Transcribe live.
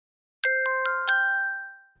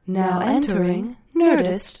Now entering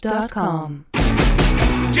Nerdist.com.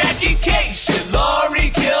 Jackie Cation, Laurie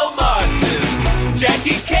Kilmartin.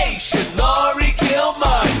 Jackie Cation, Laurie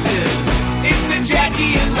Kilmartin. It's the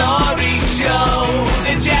Jackie and Laurie Show.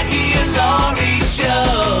 The Jackie and Laurie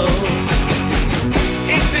Show.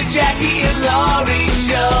 It's the Jackie and Laurie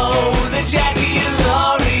Show. The Jackie and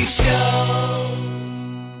Laurie Show.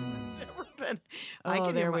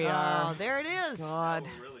 There we are. Oh, there it is. God.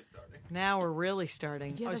 Now we're really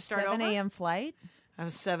starting. You have a start 7 over? a.m. flight? I have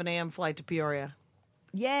a 7 a.m. flight to Peoria.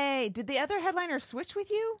 Yay. Did the other headliner switch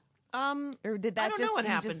with you? Or did that I don't know what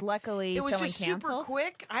happened. just luckily it was someone just canceled? super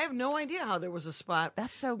quick. I have no idea how there was a spot.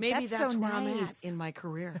 Maybe that's so where I'm at nice. in my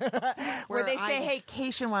career. Where they say, hey,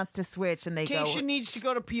 Cation wants to switch, and they go... Cation needs to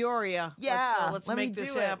go to Peoria. Yeah, let's let make me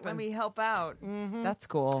this do happen. it. Let me help out. Mm-hmm. That's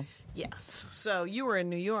cool. Yes. So you were in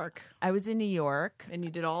New York. I was in New York. And you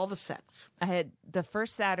did all the sets. I had the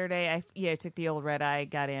first Saturday, I took the old red eye,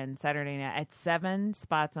 got in Saturday night. I had 7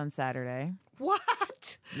 spots on Saturday.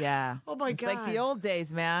 What? Yeah. Oh, my it's God. like the old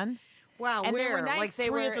days, man. Wow. And where? they were nice. Like they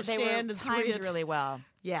three were at the stand and three timed at... really well.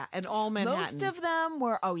 Yeah, and all Manhattan. Most of them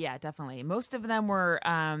were, definitely. Most of them were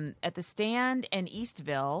at the stand in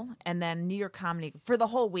Eastville, and then New York Comedy for the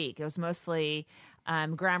whole week. It was mostly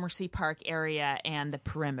Gramercy Park area and the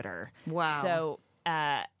perimeter. Wow. So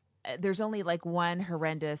there's only like one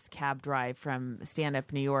horrendous cab drive from Stand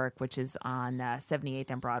Up New York, which is on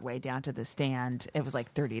 78th and Broadway, down to the stand. It was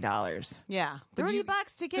like $30. Yeah.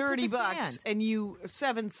 $30 to get to the stand. And you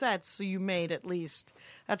 7 sets, so you made at least.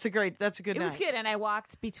 That's a good night. It was good, and I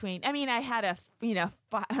walked between. I mean, I had a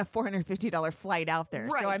 $450 flight out there,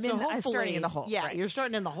 right. so I'm starting in the hole. Yeah, right. you're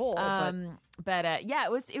starting in the hole. But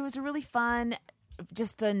it was a really fun.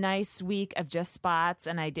 Just a nice week of just spots,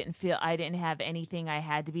 and I didn't have anything I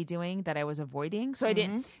had to be doing that I was avoiding. So I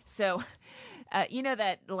didn't. So,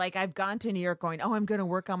 that like I've gone to New York going, oh, I'm going to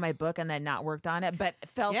work on my book, and then not worked on it, but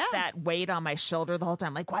felt that weight on my shoulder the whole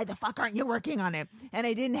time. Like, why the fuck aren't you working on it? And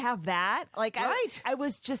I didn't have that. Like, I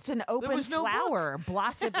was just an open flower,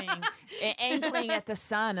 blossoming, angling at the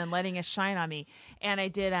sun and letting it shine on me. And I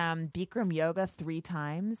did Bikram yoga 3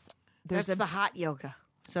 times. That's the hot yoga.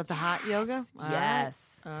 Is that the hot yoga?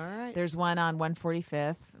 Yes. All right. There's one on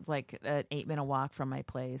 145th, like an 8-minute walk from my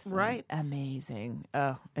place. Right. Amazing.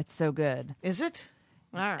 Oh, it's so good. Is it?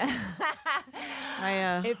 All right.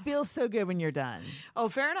 It feels so good when you're done. Oh,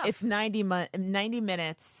 fair enough. It's 90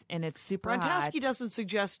 minutes, and it's super hot. Rontowski doesn't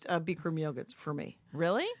suggest Bikram yoga for me.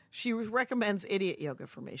 Really? She recommends idiot yoga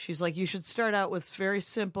for me. She's like, you should start out with very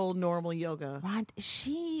simple, normal yoga.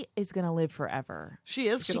 She is going to live forever. She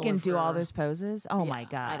is going to live forever. She can do all those poses? Oh, my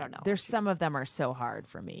God. I don't know. There's some of them are so hard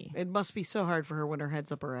for me. It must be so hard for her when her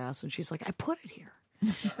head's up her ass, and she's like, I put it here.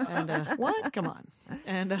 And what? Come on.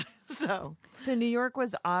 And so New York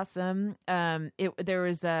was awesome. There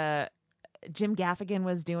was Jim Gaffigan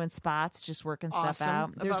was doing spots, just working stuff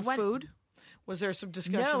out. There's about food. Was there some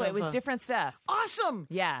discussion? No, it was different stuff. Awesome.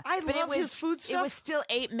 Yeah, I love his food stuff. It was still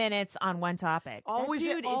 8 minutes on one topic. Always,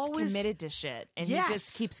 that dude is committed to shit, and he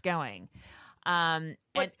just keeps going.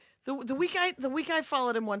 But the week I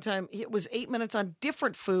followed him one time, it was 8 minutes on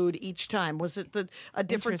different food each time. Was it a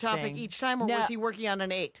different topic each time, or was he working on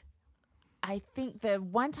an 8? I think the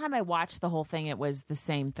one time I watched the whole thing, it was the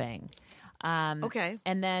same thing. Okay.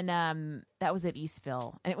 And then that was at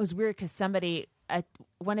Eastville, and it was weird because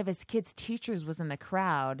one of his kids' teachers was in the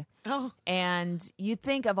crowd. Oh. And you'd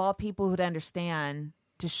think of all people who'd understand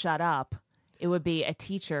to shut up, it would be a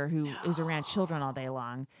teacher who is around children all day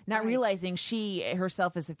long, not realizing she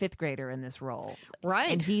herself is a 5th grader in this role.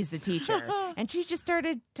 Right. And he's the teacher. And she just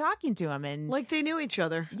started talking to him. And like they knew each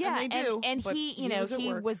other. Yeah. And they do. And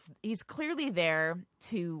he's clearly there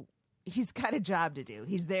he's got a job to do.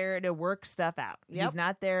 He's there to work stuff out. Yep. He's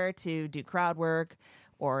not there to do crowd work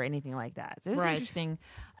or anything like that. So it was interesting.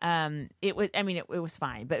 It was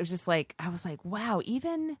fine, but it was just like, I was like, wow,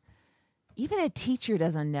 even a teacher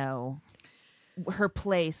doesn't know her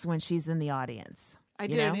place when she's in the audience. I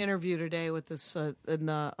did an interview today with this for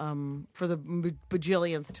the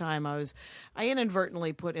bajillionth time. I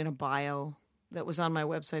inadvertently put in a bio that was on my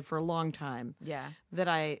website for a long time. Yeah.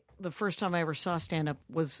 That the first time I ever saw stand up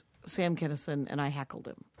was Sam Kinison, and I heckled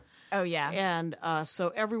him. Oh yeah. And so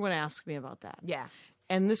everyone asked me about that. Yeah.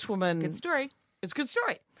 And this woman, good story. It's a good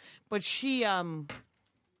story, but she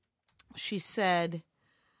said,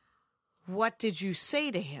 "What did you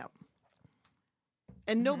say to him?"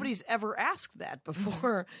 And nobody's ever asked that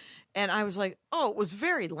before. And I was like, oh, it was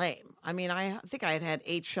very lame. I mean, I think I had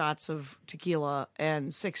 8 shots of tequila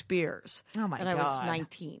and 6 beers. Oh, my God. And I was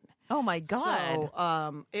 19. Oh, my God.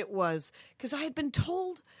 So it was, because I had been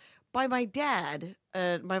told by my dad,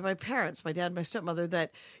 by my parents, my dad and my stepmother,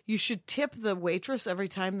 that you should tip the waitress every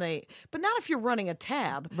time but not if you're running a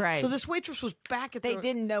tab. Right. So this waitress was back at They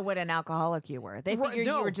didn't know what an alcoholic you were. They figured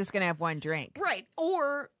you were just going to have one drink. Right.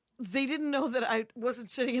 Or they didn't know that I wasn't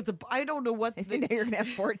sitting at I don't know what. They know you're going to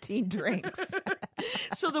have 14 drinks.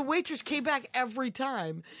 So the waitress came back every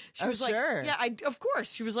time. She was like, sure. yeah, of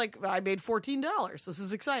course. She was like, I made $14. This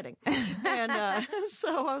is exciting. And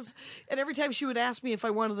and every time she would ask me if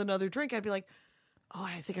I wanted another drink, I'd be like, oh,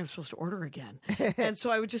 I think I'm supposed to order again. And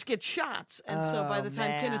so I would just get shots. And so by the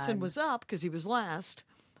time Kinnison was up, because he was last,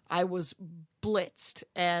 I was blitzed.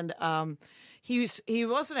 And he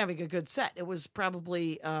wasn't having a good set. It was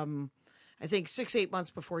probably, I think, 6-8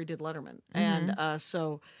 months before he did Letterman. And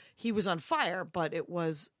so he was on fire, but he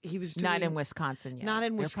was doing, Not in Wisconsin yet. not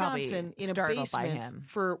in They're probably Wisconsin, in a startled by basement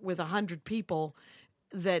him. with 100 people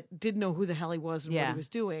that didn't know who the hell he was and what Yeah. he was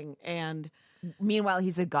doing. And Meanwhile,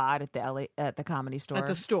 he's a god at the Comedy Store. at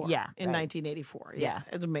the store, Yeah. in right. 1984. Yeah.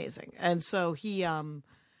 It's amazing. And so he,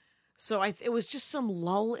 it was just some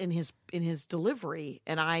lull in his delivery,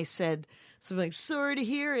 and I said something like, "Sorry to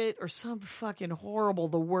hear it," or some fucking horrible,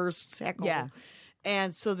 the worst heckle. Yeah.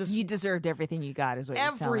 And so this You deserved everything you got, is what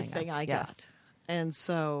you're telling everything us. I Yes. got, and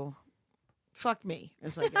so. Fuck me,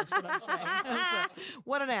 is I guess what I'm saying. So,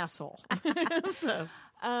 what an asshole. So,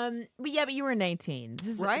 But you were 19.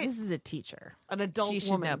 This is a teacher. an adult She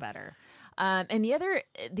should woman. know better. And the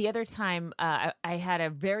other time, I had a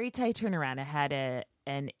very tight turnaround. I had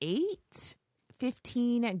an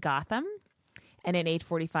 8:15 at Gotham and an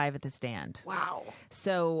 8:45 at the Stand. Wow.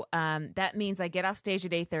 So that means I get off stage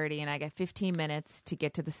at 8:30, and I got 15 minutes to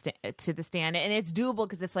get to the Stand, and it's doable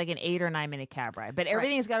because it's like an 8 or 9 minute cab ride. But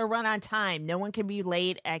everything's got to run on time. No one can be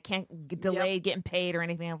late. I can't get delayed getting paid or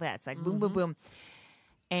anything like that. It's like boom, boom, boom.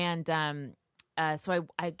 And so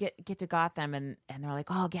I get to Gotham, and they're like,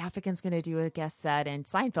 oh, Gaffigan's going to do a guest set, and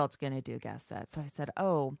Seinfeld's going to do a guest set. So I said,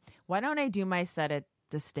 oh, why don't I do my set at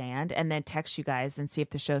the Stand and then text you guys and see if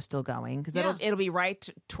the show's still going, because it'll be right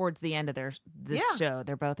towards the end of this show.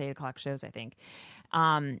 They're both 8:00 shows, I think,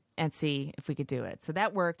 and see if we could do it. So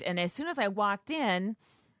that worked. And as soon as I walked in,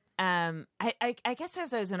 I guess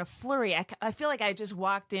as I was in a flurry, I feel like I just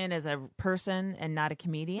walked in as a person and not a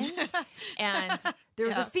comedian. And there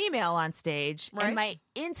was a female on stage, Right. and my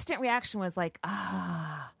instant reaction was like,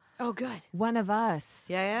 Oh, good. one of us.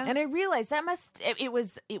 Yeah. And I realized it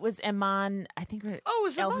was Iman, I think. Oh, it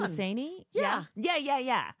was El Iman. Husseini. Yeah.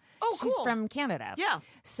 Yeah. Oh, She's cool. from Canada. Yeah.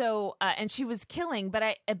 So, and she was killing, but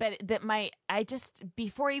I just,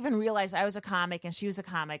 before I even realized I was a comic and she was a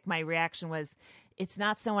comic, my reaction was, it's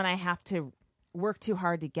not someone I have to work too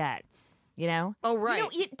hard to get, you know? Oh, right.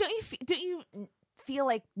 Don't you feel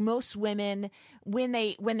like most women, when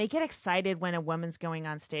they get excited when a woman's going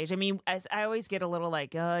on stage, I mean, I always get a little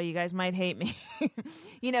like, oh, you guys might hate me,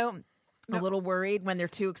 you know, a little worried when they're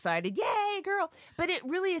too excited. Yay, girl. But it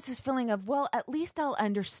really is this feeling of, well, at least I'll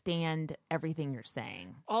understand everything you're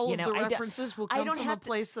saying. All you of know, the references will come from a have to-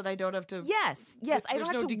 place that I don't have to. Yes. I There's don't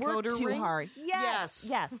have no to work decoder too ring? hard. Yes.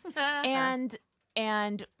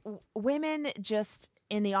 And women just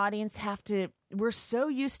in the audience we're so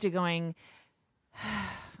used to going,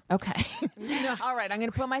 okay. All right, I'm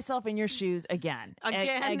going to put myself in your shoes again.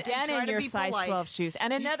 Again, and try in to your be size polite. 12 shoes.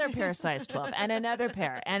 And another pair of size 12. And another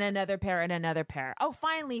pair. And another pair. And another pair. Oh,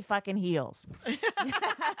 finally, fucking heels.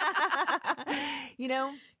 You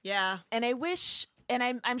know? Yeah. And I wish, and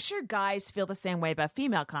I'm sure guys feel the same way about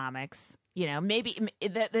female comics. You know, maybe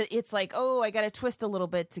that it's like, oh, I got to twist a little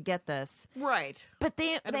bit to get this. Right. But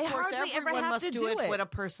they And of course, hardly ever everyone have must to do it it. when a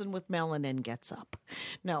person with melanin gets up.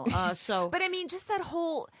 No, so. But I mean, just that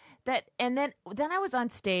whole and then I was on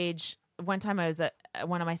stage one time. I was at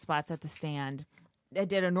one of my spots at the Stand. I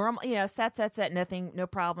did a normal, set, nothing, no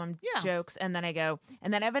problem, jokes, and then I go,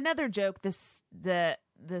 and then I have another joke. The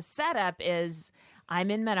setup is I'm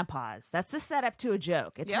in menopause. That's the setup to a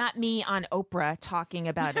joke. It's not me on Oprah talking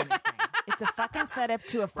about anything. It's a fucking setup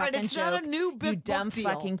to a fucking it's joke. not a new you big dumb book deal.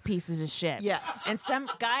 fucking pieces of shit. Yes. And some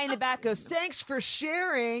guy in the back goes, "Thanks for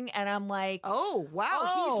sharing," and I'm like, Oh, wow.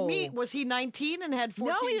 Oh. He's me. Was he 19 and had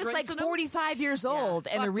 14 no, he was drinks like in him? 45 years old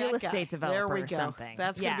and Fuck a real that guy. estate developer There we or go. something.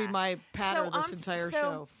 That's going to be my patter this entire so-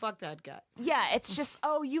 show. Fuck that guy. Yeah, it's just,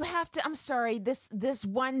 you have to, I'm sorry, this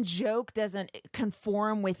one joke doesn't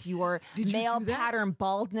conform with your Did you male do that? pattern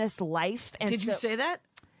baldness life. And Did you so- say that?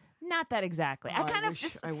 Not that exactly. I Oh, I kind of wish-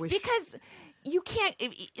 just, I wish- because you can't.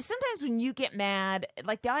 Sometimes when you get mad,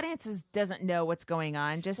 like the audience doesn't know what's going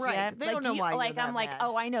on just Right. yet. They like don't know why you're Like that I'm like, mad.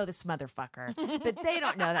 oh, I know this motherfucker, but they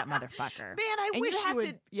don't know that motherfucker. Man, I And wish you have would.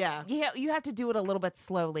 to. Yeah. You have to do it a little bit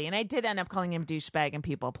slowly, and I did end up calling him douchebag, and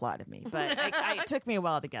people applauded me, but it took me a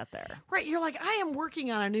while to get there. Right, you're like, I am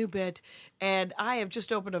working on a new bit, and I have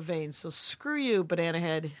just opened a vein, so screw you, banana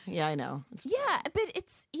head. Yeah, I know. Yeah, but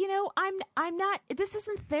it's I'm not. This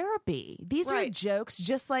isn't therapy. These are Right. jokes,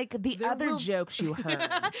 just like the There other will- jokes you heard.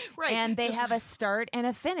 Right, and they just- have a start and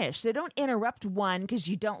a finish. So don't interrupt one because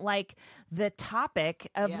you don't like the topic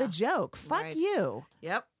of Yeah. the joke. Fuck Right. you.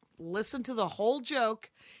 Yep. Listen to the whole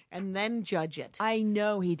joke and then judge it. I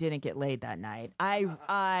know he didn't get laid that night.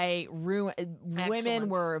 I ruined. Women Excellent.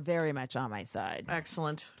 were very much on my side.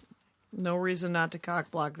 Excellent. No reason not to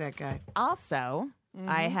cock block that guy. Also,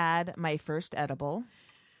 I had my first edible.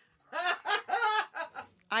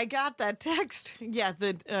 I got that text. Yeah,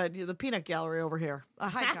 the peanut gallery over here.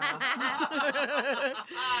 Hi, Kyle.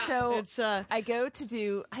 So It's I go to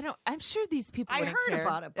do. I'm sure these people. I wouldn't heard care.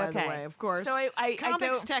 about it, by the Okay. way, of course. So I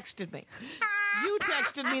Comics go. texted me. You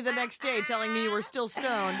texted me the next day telling me you were still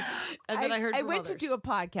stoned, and then I heard I from went to others. do a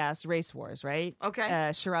podcast, Race Wars, right? Okay.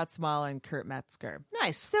 Sherrod Small and Kurt Metzger.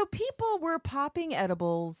 Nice. So people were popping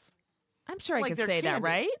edibles. I'm sure I Like could they're say that, candy.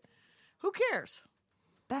 right? Who cares?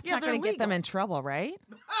 That's Yeah, not going to they're get them legal. in trouble, right?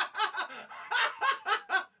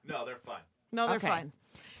 No, they're fine. No, they're Okay. fine.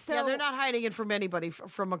 So Yeah, they're not hiding it from anybody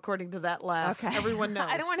from according to that laugh. Okay. Everyone knows.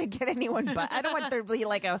 I don't want to get anyone, but I don't want there to be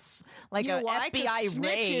like a You know a why? 'Cause FBI snitches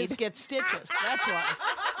raid. get stitches. That's why.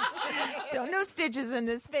 Don't know stitches in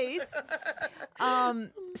this face.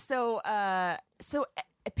 So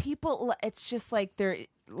people, it's just like they're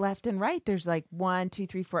left and right. There's like 1, 2,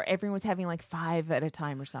 3, 4. Everyone's having like 5 at a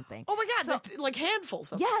time or something. Oh my God, So- like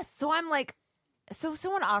handfuls of Yes. So I'm like, so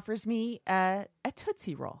someone offers me a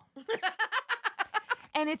Tootsie Roll.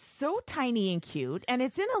 And it's so tiny and cute, and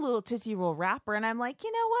it's in a little Tootsie Roll wrapper. And I'm like,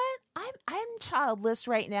 you know what? I'm childless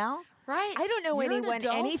right now. Right. I don't know You're an anyone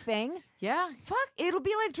adult. anything. Yeah, Fuck, it'll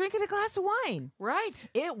be like drinking a glass of wine. right.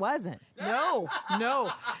 It wasn't. No.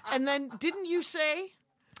 And then didn't you say?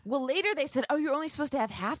 Well, later they said, oh, you're only supposed to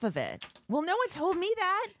have half of it. Well, no one told me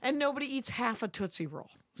that. And nobody eats half a Tootsie Roll.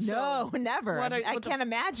 No, never. what I the can't f-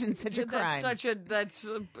 imagine such a crime. That's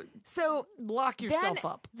So lock yourself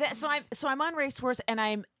up. So I'm on Race Wars, and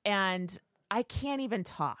I can't even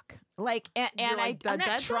talk. Like, and like, I'm not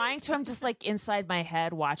that's trying to. I'm just like inside my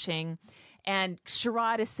head watching. And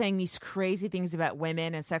Sherrod is saying these crazy things about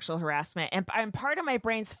women and sexual harassment, and part of my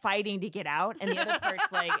brain's fighting to get out, and the other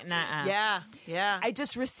part's like, nah. Yeah. I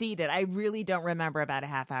just receded. I really don't remember about a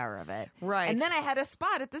half hour of it. Right. And then I had a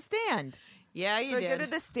spot at the stand. Yeah, you So I did. go to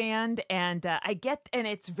the stand, and and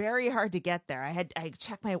it's very hard to get there. I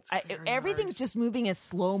check everything's just moving in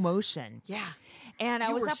slow motion. Yeah. And I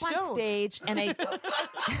You was were up on stoned. stage, and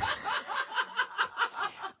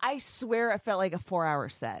I swear it felt like a 4-hour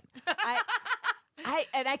set. I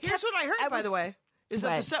kept, Here's what I heard, by was- the way, is that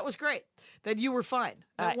What? the set was great. That you were fine.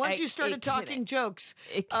 That once you started it talking couldn't. jokes,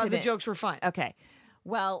 It the couldn't. jokes were fine. Okay.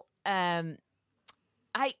 Well,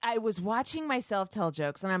 I was watching myself tell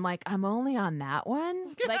jokes, and I'm like, I'm only on that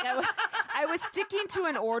one. Like I was sticking to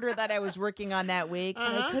an order that I was working on that week,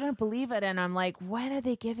 and I couldn't believe it. And I'm like, when are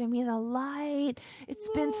they giving me the light? It's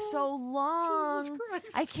been so long. Jesus Christ.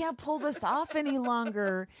 I can't pull this off any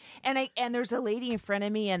longer. And there's a lady in front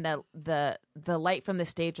of me, and the light from the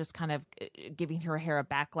stage was kind of giving her hair a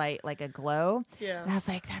backlight, like a glow. Yeah. And I was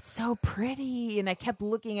like, that's so pretty. And I kept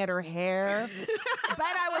looking at her hair. But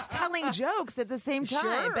I was telling jokes at the same time,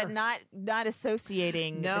 Sure. but not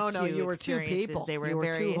associating. No, the no, two you were two experiences. people. They were you were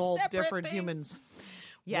very two whole separate different things. humans.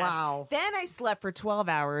 Yes. Wow. Then I slept for 12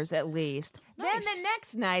 hours at least. Then Nice. the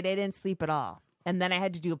next night I didn't sleep at all. And then I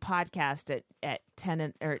had to do a podcast at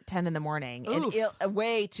 10 in the morning, Oof. and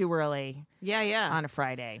way too early Yeah. on a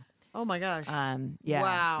Friday. Oh my gosh. Yeah.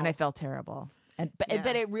 Wow. And I felt terrible. But Yeah.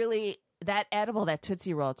 it really, that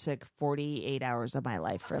Tootsie Roll took 48 hours of my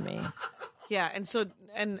life for me. Yeah, and so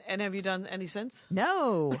and have you done any since?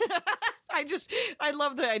 No. I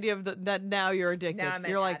love the idea of that now you're addicted. Now I'm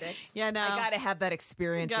you're an like, addict. yeah, now I gotta have that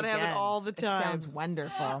experience. Gotta have it again. all the time. It sounds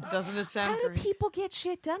wonderful. doesn't it sound How do great? people get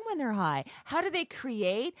shit done when they're high? How do they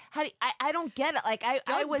create? I don't get it. Like I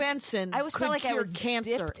Doug was Benson I always could felt like cure I was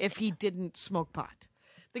cancer dipped. if he didn't smoke pot.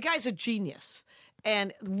 The guy's a genius,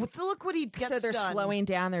 and look what he gets So they're done. slowing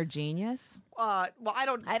down their genius. Well, I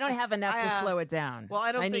don't have enough to slow it down. well,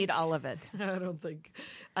 I don't I need think- all of it.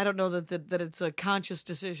 I don't know that it's a conscious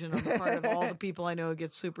decision on the part of all the people I know who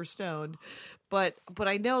get super stoned, but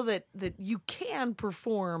I know that you can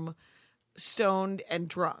perform stoned and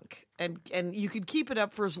drunk, and you could keep it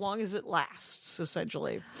up for as long as it lasts,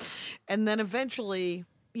 essentially, and then eventually,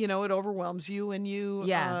 it overwhelms you, and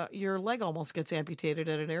your leg almost gets amputated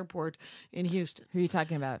at an airport in Houston. Who are you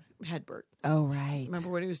talking about? Hedbert. Oh, right. Remember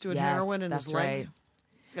when he was doing Yes, heroin and that's his leg? right.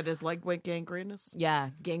 And his leg went gangrenous?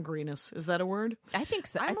 Yeah. Gangrenous. Is that a word? I think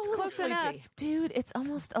so. I'm a It's little close sleepy. enough. Dude, it's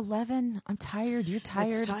almost 11. I'm tired. You're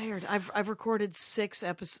tired. It's tired. I've recorded 6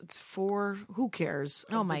 episodes for Who Cares?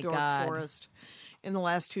 Oh, of my the Dork God. Forest in the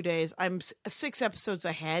last 2 days. I'm 6 episodes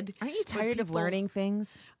ahead. Aren't you When tired of people- learning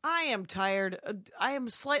things? I am tired. I am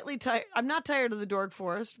slightly tired. I'm not tired of the Dork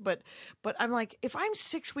Forest, but I'm like, if I'm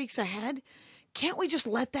 6 weeks ahead, can't we just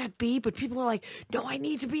let that be? But people are like, no, I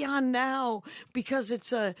need to be on now because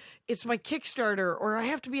it's my Kickstarter, or I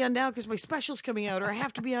have to be on now because my special's coming out, or I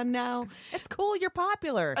have to be on now. It's cool. You're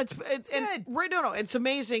popular. It's good. Right? No, it's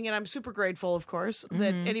amazing, and I'm super grateful, of course,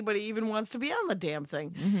 that anybody even wants to be on the damn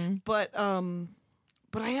thing. But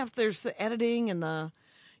there's the editing and the,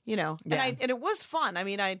 Yeah. and it was fun. I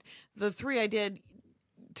mean, the 3 I did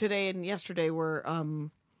today and yesterday were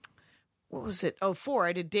what was it? 4.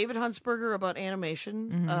 I did David Huntsberger about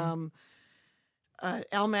animation,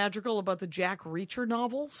 Al Madrigal about the Jack Reacher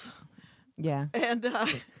novels, Yeah. and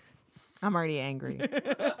I'm already angry.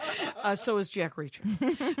 so is Jack Reacher.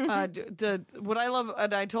 What I love,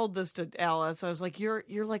 and I told this to Alice, I was like, "You're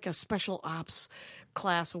like a special ops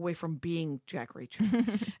class away from being Jack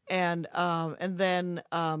Reacher," and then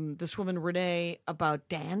this woman Renee about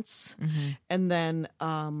dance, and then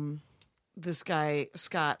this guy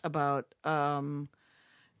Scott about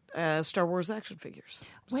Star Wars action figures.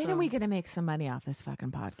 When So, are we going to make some money off this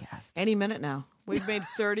fucking podcast? any minute now? We've made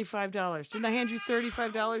 $35. Didn't I hand you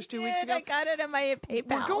 $35 2 weeks ago? I got it in my PayPal.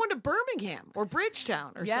 We're going to Birmingham or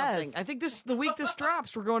Bridgetown or Yes. something. I think the week this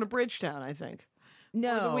drops, we're going to Bridgetown, I think.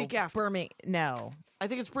 no, the week after. Birmingham. No. I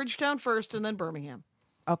think it's Bridgetown first and then Birmingham.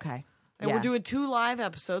 Okay. And Yeah. we're doing 2 live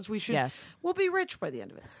episodes. Yes. We'll be rich by the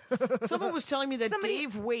end of it. Someone was telling me that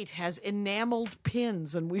Dave Waite has enameled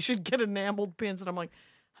pins and we should get enameled pins. And I'm like,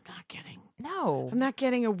 I'm not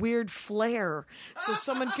getting a weird flare so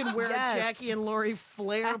someone can wear Yes. a Jackie and Laurie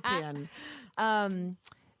flare pin.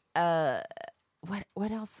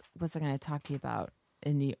 What else was I going to talk to you about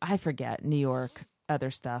in I forget. New York,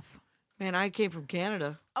 other stuff. Man, I came from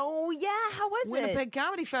Canada. Oh yeah, how was Winnipeg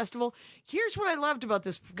Comedy Festival. Here's what I loved about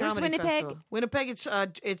this Where's comedy Winnipeg? festival. Winnipeg, it's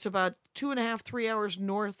about 2.5, 3 hours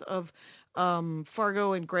north of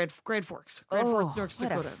Fargo and Grand Forks, North What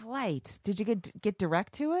Dakota. a flight! Did you get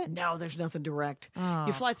direct to it? No, there's nothing direct. Oh.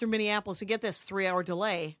 You fly through Minneapolis and get this 3-hour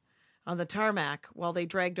delay on the tarmac while they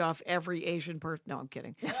dragged off every Asian person. No, I'm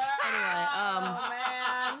kidding. Anyway,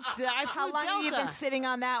 I flew How long have you Delta. been sitting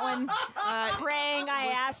on that one, praying?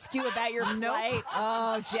 I asked you about your flight.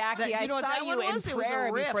 Oh, Jackie, I You know what saw that you one in was? It was a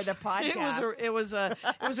prayer riff. before the podcast. It was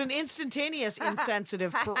an instantaneous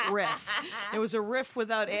insensitive riff. It was a riff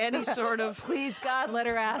without any sort of. Please, God, let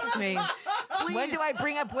her ask me. When do I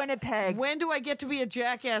bring up Winnipeg? When do I get to be a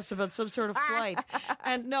jackass about some sort of flight?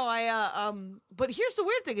 And no, but here's the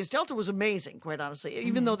weird thing: is Delta was amazing, quite honestly.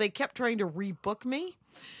 Even though they kept trying to rebook me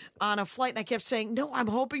on a flight, and I kept saying, "No, I'm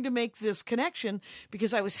hoping to make this connection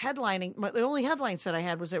because I was headlining." The only headline set I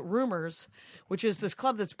had was at Rumors, which is this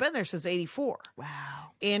club that's been there since '84. Wow.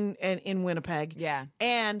 In Winnipeg. Yeah.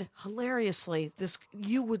 And hilariously,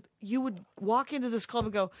 you would walk into this club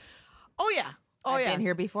and go, "Oh yeah, oh I've yeah." been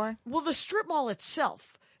here before. Well, the strip mall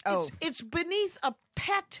itself. Oh. It's beneath a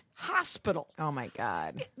pet hospital. Oh my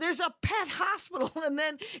God. There's a pet hospital, and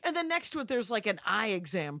then next to it there's like an eye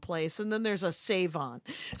exam place, and then there's a Save-On.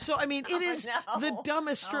 So I mean, it is the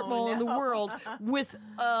dumbest strip mall in the world with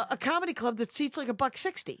a comedy club that seats like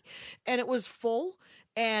 $1.60, and it was full.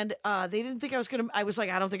 And they didn't think I was going to. I was like,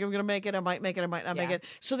 I don't think I'm going to make it. I might make it. I might not make it.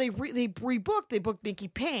 So they rebooked. They booked Nikki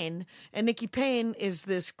Payne, and Nikki Payne is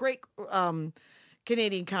this great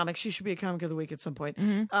Canadian comic. She should be a comic of the week at some point.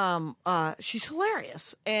 She's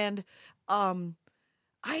hilarious, and I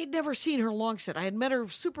had never seen her long set. I had met her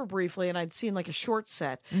super briefly, and I'd seen like a short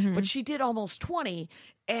set, but she did almost 20,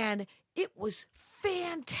 and it was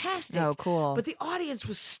fantastic. Oh, cool. But the audience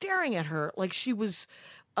was staring at her like she was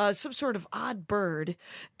some sort of odd bird,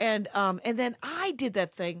 and then I did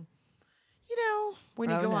that thing. You know, when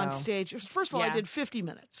you Oh, go on no. stage, first of all, I Yeah. did 50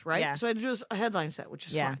 minutes, right? Yeah. So I had to do a headline set, which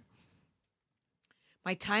is Yeah. fine.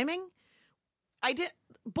 My timing,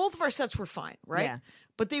 both of our sets were fine, right? Yeah.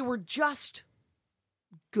 But they were just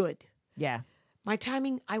good. Yeah. My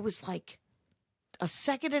timing, I was like a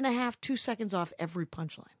second and a half, 2 seconds off every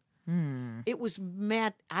punchline. It was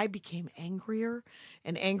mad. I became angrier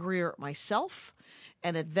and angrier at myself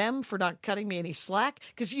and at them for not cutting me any slack.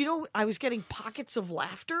 Because, I was getting pockets of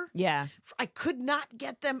laughter. Yeah. I could not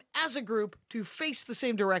get them as a group to face the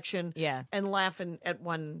same direction Yeah. and laugh at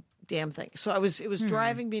one damn thing. So it was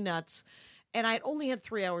driving me nuts. And I only had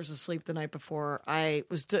 3 hours of sleep the night before. It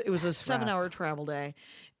was a 7-hour travel day,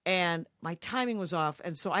 and my timing was off.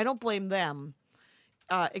 And so I don't blame them.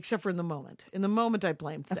 Except for in the moment. In the moment, I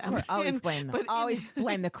blamed them. Of course, always blame them. Always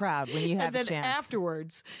blame the crowd when you have and a then chance.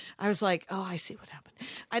 Afterwards, I was like, "Oh, I see what happened."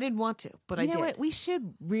 I didn't want to, but I You know did. what? We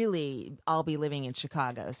should really all be living in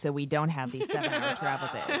Chicago so we don't have these 7-hour travel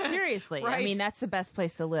days. Seriously. I Right. mean, that's the best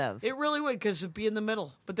place to live. It really would, because it'd be in the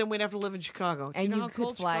middle. But then we'd have to live in Chicago. Do And you know you how could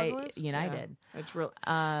cold fly Chicago is? United. Yeah, it's real.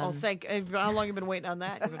 How long have you been waiting on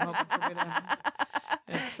that? You've been hoping for me to.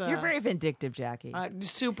 It's, You're very vindictive, Jackie.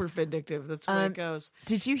 super vindictive. That's the way it goes.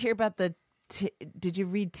 Did you hear about did you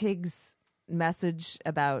read Tig's message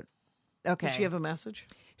about? Okay, Does she have a message?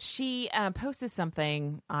 She posted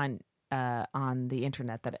something on the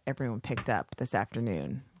internet that everyone picked up this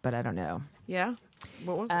afternoon, but I don't know. Yeah.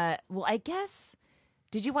 What was it? Well, I guess.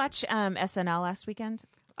 Did you watch SNL last weekend?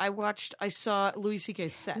 I saw Louis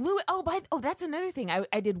C.K.'s set. That's another thing.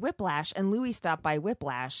 I did Whiplash, and Louis stopped by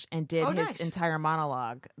Whiplash and did his nice. entire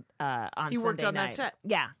monologue on He worked Sunday on that night. set.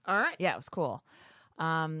 Yeah. All right. Yeah, it was cool.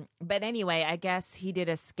 But anyway, I guess he did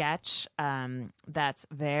a sketch that's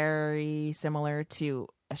very similar to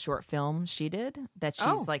a short film she did that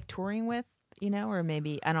she's like touring with, or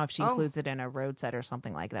maybe, I don't know if she includes it in a road set or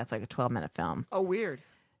something like that. It's like a 12-minute film. Oh, weird.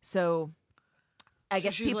 So I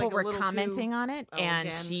guess she's people like a were little commenting too- on it, Oh, and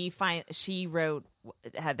again. she wrote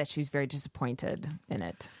that she was very disappointed in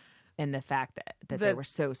it, in the fact that they That- were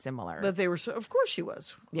so similar. That they were so. Of course she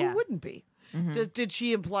was. Yeah. Who wouldn't be? Did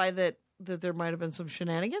she imply that there might have been some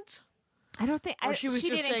shenanigans? I don't think Or she was just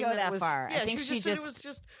didn't saying go that that it was, far. Yeah, I think she just said it was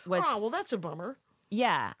just. was- Oh, well, that's a bummer.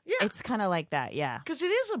 yeah, Yeah. it's kind of like that. Yeah, Because it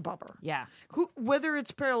is a bummer. yeah. Whether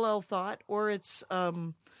it's parallel thought or it's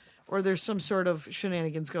or there's some sort of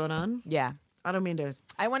shenanigans going on. Yeah. I don't mean to.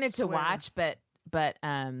 I wanted to Swear. watch, but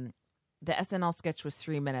the SNL sketch was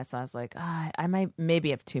 3 minutes. I was like, I might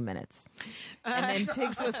maybe have 2 minutes. And then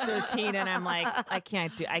Tiggs was 13, and I'm like, I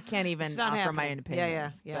can't even It's not offer my happening. own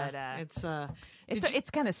opinion. Yeah. But It's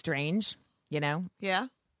it's kind of strange, yeah.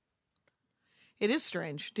 It is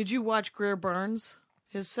strange. Did you watch Greer Barnes,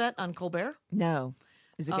 his set on Colbert? No,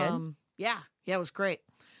 is it good? Yeah, it was great.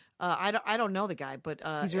 I don't know the guy, but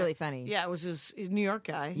He's really funny. Yeah, it was his New York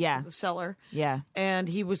guy. Yeah. The Cellar. Yeah. And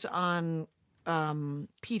he was on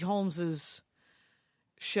Pete Holmes's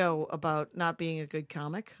show about not being a good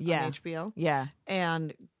comic Yeah. on HBO. Yeah.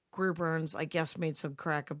 And Greer Burns, I guess, made some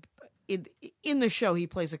crack. In the show, he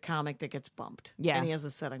plays a comic that gets bumped. Yeah. And he has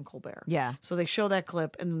a set on Colbert. Yeah. So they show that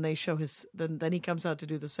clip, and then they show his. Then he comes out to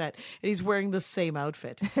do the set, and he's wearing the same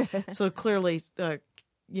outfit. So clearly,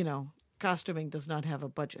 costuming does not have a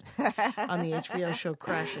budget on the HBO show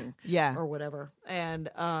Crashing. Yeah. Or whatever. And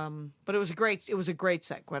but it was a great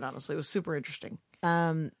set, quite honestly. It was super interesting.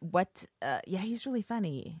 He's really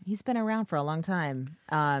funny. He's been around for a long time.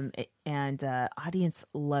 And audience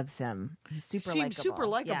loves him. He's super Seems likable. super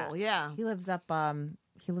likable, yeah. He lives up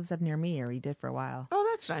near me, or he did for a while. Oh,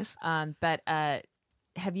 that's nice. But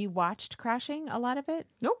have you watched Crashing, a lot of it?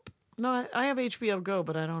 Nope. No, I have HBO Go,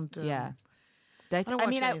 but I don't. Yeah. Did don't I watch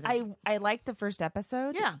mean, anything. I liked the first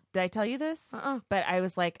episode. Yeah. Did I tell you this? But I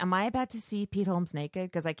was like, am I about to see Pete Holmes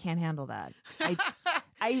naked? Because I can't handle that.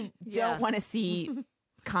 I Yeah. don't want to see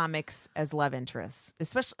comics as love interests,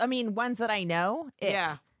 especially, I mean, ones that I know. Ick,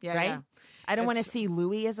 Yeah. Yeah, right? yeah. I don't want to It's- see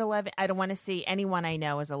Louis as 11. I don't want to see anyone I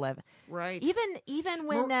know as 11. Right. Even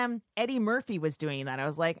when Eddie Murphy was doing that, I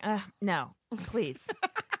was like, no, please.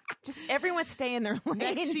 Just everyone stay in their lane.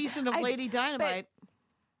 Next season of Lady Dynamite.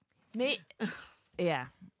 Yeah.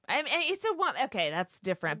 I mean, it's a one. Okay, that's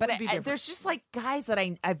different. But would be different. there's just like guys that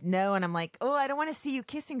I know, and I'm like, oh, I don't want to see you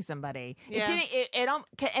kissing somebody. Yeah. It didn't. It don't.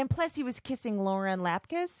 And plus, he was kissing Lauren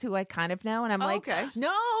Lapkus, who I kind of know, and I'm like, okay.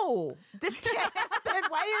 no, this can't happen.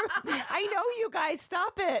 Why are? I know you guys.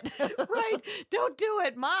 Stop it. Right. Don't do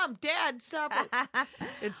it. Mom, Dad, stop it.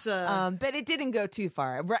 It's But it didn't go too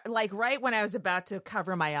far. Like right when I was about to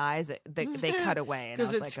cover my eyes, they cut away, and I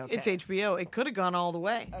because was it's like, okay. it's HBO. It could have gone all the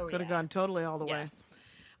way. Oh, could have yeah. gone totally all the way. Yes.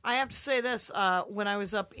 I have to say this. When I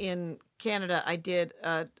was up in Canada, I did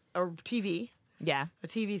a TV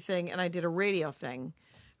thing, and I did a radio thing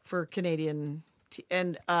for Canadian.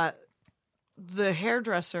 And the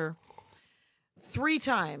hairdresser 3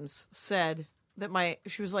 times said that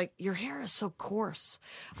she was like, your hair is so coarse.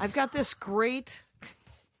 I've got this great.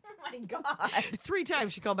 Oh my God. 3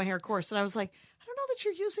 times she called my hair coarse, and I was like, I don't know that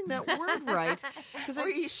you're using that word right, because Or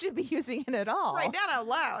you should be using it at all. right, not out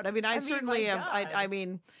loud. I mean, I certainly my am. God. I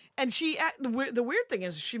mean, and the weird thing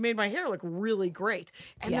is, she made my hair look really great,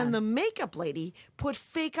 and Yeah. then the makeup lady put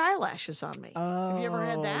fake eyelashes on me. Have you ever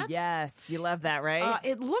had that? Yes, you love that, right?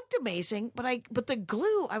 It looked amazing, but the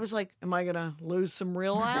glue, I was like, am I gonna lose some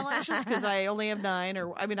real eyelashes because I only have 9?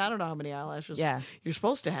 Or I mean, I don't know how many eyelashes Yeah. you're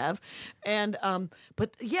supposed to have. And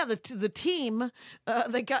but yeah, the team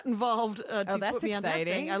that got involved to that's put me on that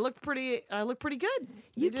exciting. thing, I looked pretty good.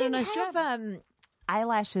 you They did a can nice have job.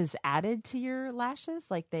 eyelashes added to your lashes,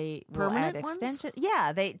 like they will Permanent add ones? extensions.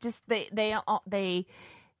 Yeah, they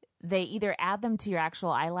either add them to your actual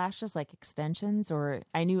eyelashes, like extensions, or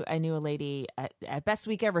I knew a lady at Best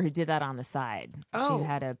Week Ever who did that on the side. Oh. She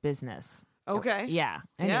had a business. Okay. Yeah.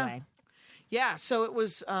 Anyway. Yeah, so it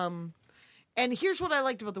was and here's what I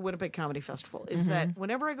liked about the Winnipeg Comedy Festival is that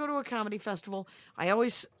whenever I go to a comedy festival, I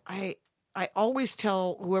always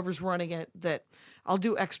tell whoever's running it that I'll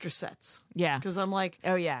do extra sets. Yeah. Because I'm like,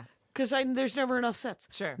 Oh yeah. because there's never enough sets.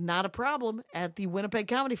 Sure. Not a problem. At the Winnipeg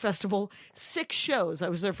Comedy Festival, 6 shows. I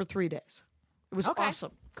was there for 3 days. It was Okay.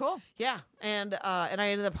 awesome. Cool. Yeah, and I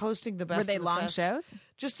ended up hosting the best. Were they of the long fest. shows?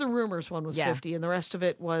 Just the Rumors one was Yeah. 50, and the rest of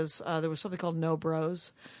it was there was something called No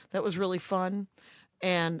Bros that was really fun,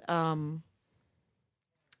 and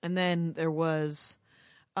then there was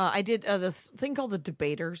I did the thing called The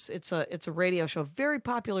Debaters. It's a radio show, very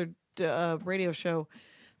popular radio show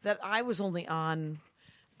that I was only on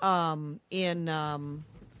I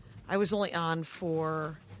was only on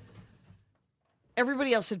for.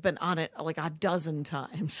 Everybody else had been on it like a dozen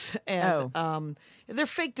times, and they're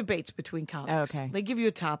fake debates between comics. Okay. They give you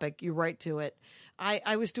a topic, you write to it.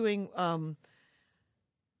 I was doing.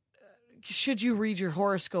 Should you read your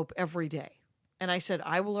horoscope every day? And I said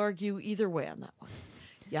I will argue either way on that one.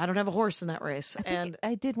 Yeah, I don't have a horse in that race, and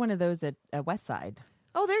I did one of those at West Side,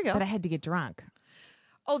 oh, there you go. but I had to get drunk.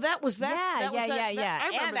 Oh, that was that. That was that. yeah. I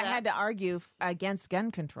remember And that. I had to argue against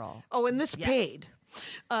gun control. Oh, and this paid.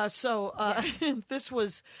 This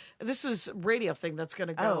is radio thing that's going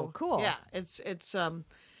to go. Oh, cool. Yeah, it's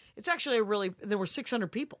actually a really. There were 600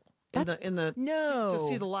 people in the to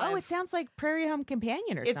see the live. Oh, it sounds like Prairie Home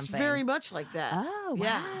Companion or It's something. very much like that. Oh,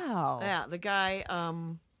 Yeah. wow. Yeah, the guy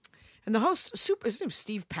and the host, his name's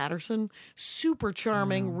Steve Patterson, super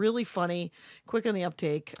charming, really funny, quick on the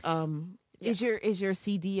uptake. Is your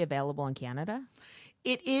CD available in Canada?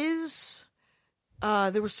 It is.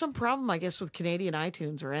 There was some problem, I guess, with Canadian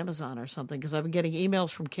iTunes or Amazon or something, because I've been getting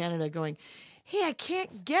emails from Canada going, hey, I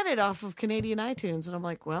can't get it off of Canadian iTunes. And I'm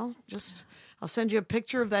like, well, I'll send you a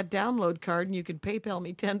picture of that download card and you can PayPal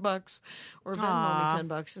me $10 or Venmo me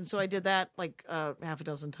 $10. And so I did that like half a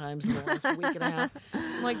dozen times in the last week and a half.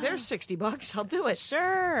 I'm like, there's $60. I'll do it.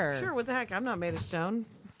 Sure, what the heck? I'm not made of stone.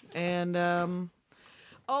 And,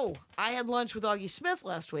 I had lunch with Augie Smith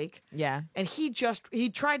last week. Yeah. And he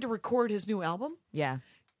tried to record his new album. Yeah.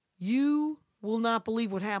 You will not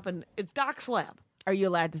believe what happened. It's Doc's Lab. Are you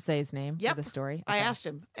allowed to say his name Yep. for the story? I Okay. asked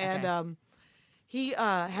him. And Okay. he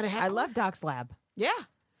had a heckler. I love Doc's Lab Yeah.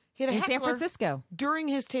 He had a in San heckler Francisco. during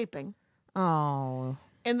his taping. Oh.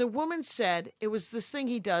 And the woman said it was this thing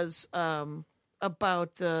he does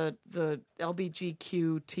about the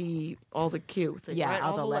LBGQT, all the Q thing. Yeah, right?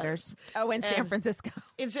 all the letters. Oh, in San And- Francisco.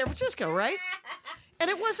 In San Francisco, right? And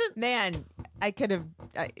it wasn't. Man, I could have.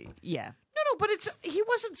 Yeah. No, but he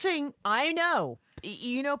wasn't saying. I know.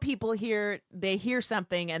 You know, people they hear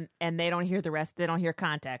something and they don't hear the rest. They don't hear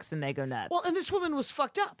context and they go nuts. Well, and this woman was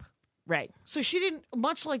fucked up. right. So she didn't,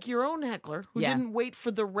 much like your own heckler, who Yeah. didn't wait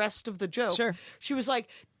for the rest of the joke. Sure. She was like,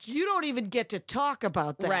 you don't even get to talk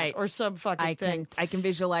about that. Right. Or some fucking thing. I can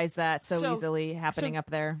visualize that so So- easily happening so- up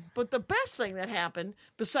there. But the best thing that happened,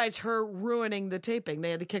 besides her ruining the taping, they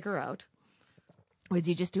had to kick her out. Was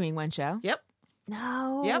he just doing one show? Yep.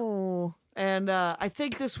 No. And I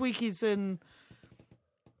think this week he's going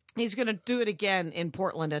to do it again in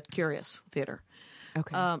Portland at Curious Theater.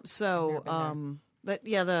 Okay.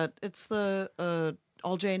 It's the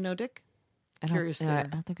All Jane No Dick Curious I Theater.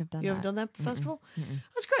 don't think I've done You that. haven't done that festival?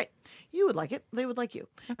 That's great. You would like it. They would like you.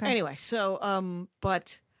 Okay. Anyway, so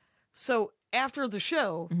after the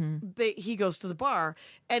show, he goes to the bar,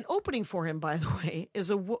 and opening for him, by the way, is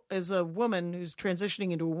a woman who's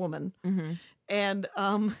transitioning into a woman, and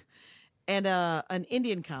an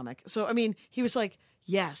Indian comic. So I mean, he was like,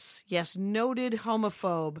 yes, noted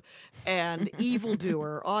homophobe and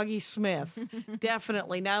evildoer, Augie Smith.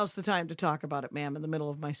 Definitely, now's the time to talk about it, ma'am, in the middle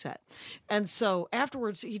of my set. And so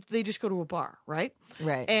afterwards, they just go to a bar, right?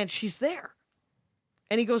 Right. And she's there.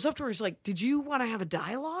 And he goes up to her. He's like, "Did you want to have a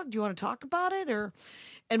dialogue? Do you want to talk about it?"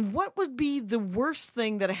 And what would be the worst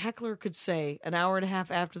thing that a heckler could say an hour and a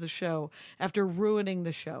half after the show, after ruining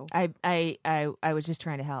the show? I was just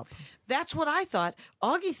trying to help. That's what I thought.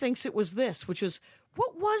 Augie thinks it was this, which is,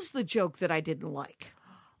 what was the joke that I didn't like?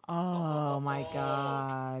 Oh my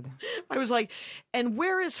God! I was like, and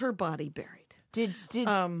where is her body buried? Did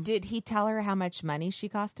he tell her how much money she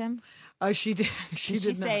cost him? She did. She Did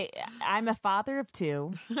did she not. say, "I'm a father of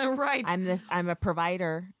two. Right. I'm a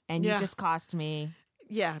provider, and Yeah. you just cost me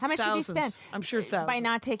Yeah. how much thousands. did you spend? I'm sure thousands. By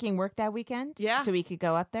not taking work that weekend. Yeah. so we could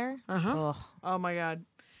go up there. Ugh. Oh my God.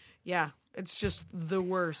 Yeah. It's just the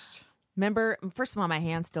worst. Remember, first of all, my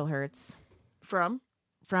hand still hurts From?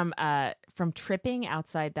 from tripping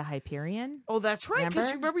outside the Hyperion. Oh, that's right.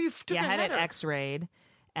 Because remember you took Yeah, a I had it header. X-rayed,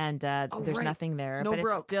 and there's right. nothing there. No but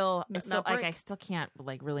broke. it's still, No like break. I still can't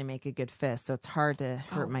like really make a good fist, so it's hard to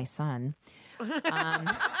hurt my son.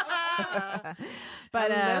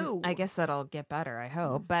 But Hello. I guess that'll get better. I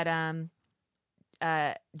hope. But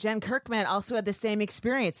Jen Kirkman also had the same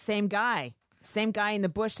experience. Same guy in the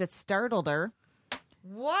bush that startled her.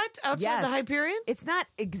 What? Outside Yes. the Hyperion? It's not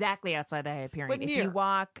exactly outside the Hyperion. But If near. you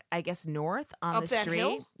walk, I guess, north on Up the that street.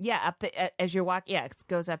 hill? Yeah, up the as you walk. Yeah, it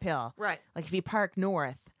goes uphill. Right. Like if you park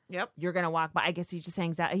north, Yep. you're gonna walk by. I guess he just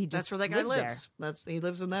hangs out. He just That's where that guy lives there. lives. He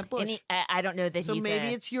lives in that bush. And I don't know that so he's maybe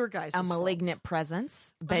it's your guy's a malignant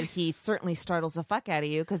presence, but he certainly startles the fuck out of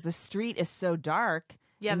you because the street is so dark.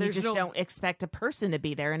 Yeah, and you there's just no- don't expect a person to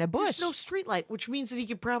be there in a bush. There's no street light, which means that he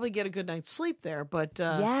could probably get a good night's sleep there. But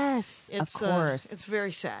yes, it's, of course. it's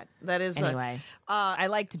very sad. That is Anyway, I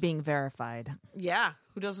liked being verified. yeah.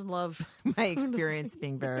 Who doesn't love? My experience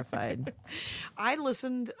being verified. I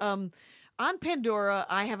listened on Pandora.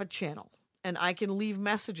 I have a channel, and I can leave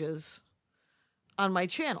messages on my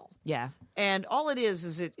channel. Yeah. And all it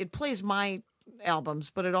is it plays my albums,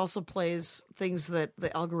 but it also plays things that the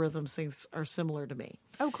algorithms think are similar to me.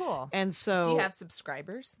 Oh, cool. And so, Do you have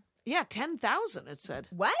subscribers? yeah, 10,000. It said,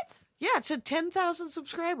 What? yeah, it said 10,000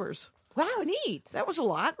 subscribers. Wow, neat. That was a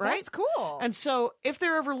lot, right? That's cool. And so, if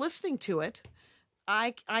they're ever listening to it,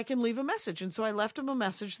 I can leave a message. And so I left him a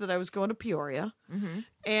message that I was going to Peoria,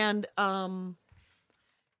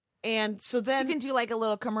 and so then you can do like a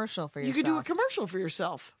little commercial for you yourself. could do a commercial for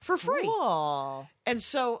yourself for free. Cool. And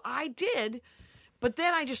so I did, but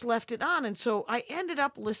then I just left it on. And so I ended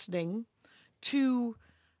up listening to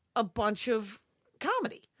a bunch of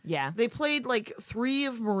comedy. Yeah. They played like 3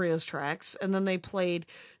 of Maria's tracks, and then they played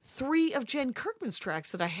 3 of Jen Kirkman's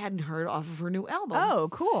tracks that I hadn't heard off of her new album. Oh,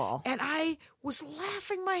 cool. And I was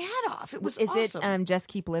laughing my head off. It was Is awesome. it Just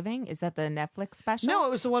Keep Living? Is that the Netflix special? No, it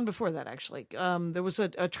was the one before that, actually. There was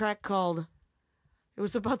a track called... It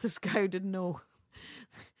was about this guy who didn't know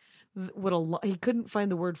he couldn't find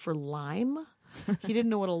the word for lime. He didn't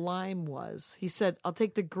know what a lime was. He said, "I'll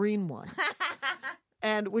take the green one."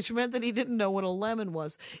 And which meant that he didn't know what a lemon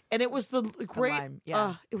was. And it was the great lime,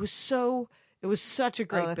 yeah. It was such a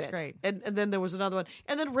great that's bit. great. And then there was another one.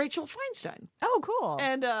 And then Rachel Feinstein. Oh, cool.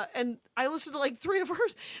 And I listened to like 3 of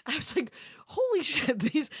hers. I was like, holy shit,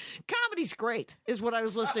 comedy's great, is what I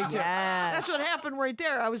was listening to. Yes. That's what happened right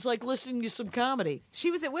there. I was like listening to some comedy.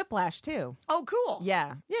 She was at Whiplash too. Oh, cool.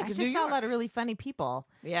 Yeah. Yeah, I 'cause just New saw a York. lot of really funny people.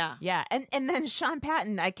 Yeah. Yeah. And then Sean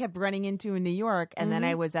Patton, I kept running into in New York. And then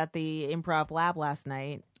I was at the Improv Lab last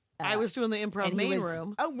night. I was doing the improv and he main was-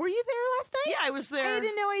 room. Oh, were you there last night? Yeah, I was there. I had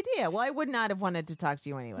no idea. Well, I would not have wanted to talk to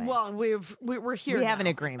you anyway. Well, we're here. We have now. an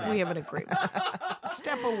agreement. We have an agreement.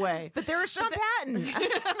 Step away. but there was Sean Patton. I'm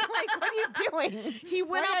like, what are you doing? He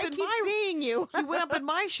went Why up do I in keep my seeing you. he went up in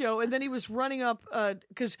my show, and then he was running up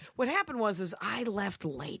because what happened was I left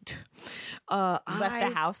late. Left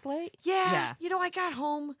the house late? Yeah. You know, I got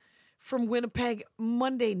home from Winnipeg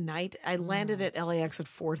Monday night. I landed at LAX at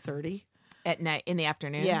 4:30. At night, in the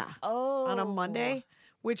afternoon? Yeah. Oh. On a Monday,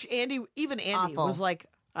 which Andy Awful. was like,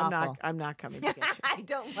 I'm Awful. not coming to get you. I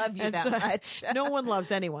don't love you And that so- much. No one loves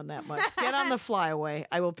anyone that much. Get on the flyaway.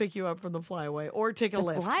 I will pick you up from the flyaway or take a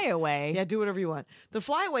lift. Fly away. Yeah, do whatever you want. The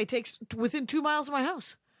flyaway takes within 2 miles of my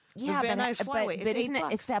house. Yeah, the Van Nuys but Flyway. but It's isn't it?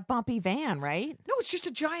 $8. It's that bumpy van, right? No, it's just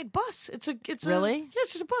a giant bus. It's Really? yeah,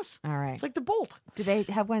 it's just a bus. All right. It's like the Bolt. Do they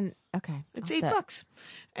have one? Okay, It's I'll have to- $8,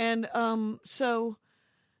 and so,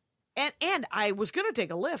 and I was gonna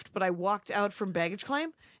take a lift, but I walked out from baggage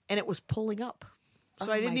claim, and it was pulling up,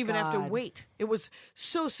 so Oh I didn't my even have to God. wait. It was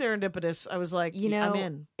so serendipitous. I was like, You know, I'm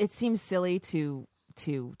in. it seems silly to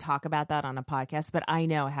talk about that on a podcast, but I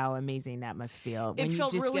know how amazing that must feel when you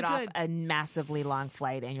felt just really get off good. a massively long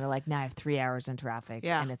flight and you're like, now I have 3 hours in traffic,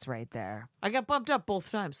 Yeah. and it's right there. I got bumped up both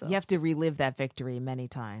times though, You have to relive that victory many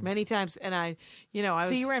times. many times, and I was.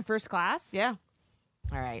 So you were in first class? yeah.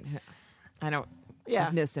 All right. I don't. Yeah.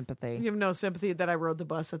 Have no sympathy. You have no sympathy that I rode the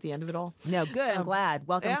bus at the end of it all. No, good. I'm glad.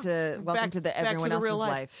 Welcome to the everyone back to the else's real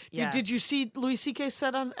life. Yeah. Did you see Louis C.K.'s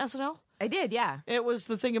set on SNL? I did. Yeah. It was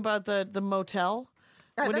the thing about the motel.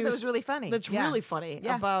 I when thought he that was really funny. That's Yeah. really funny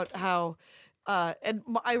Yeah. about how, and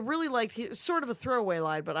I really liked sort of a throwaway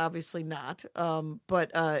line, but obviously not.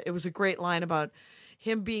 But it was a great line about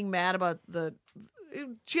him being mad about the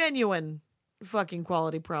genuine fucking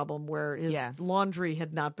quality problem where his Yeah. laundry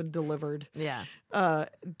had not been delivered. Yeah.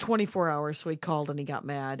 24 hours, so he called and he got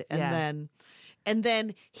mad, and Yeah.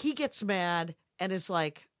 then he gets mad and is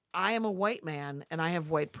like, I am a white man and I have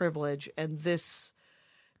white privilege, and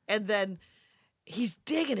then he's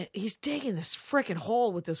digging this freaking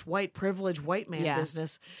hole with this white privilege white man Yeah.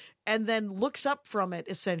 business, and then looks up from it,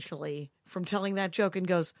 essentially from telling that joke, and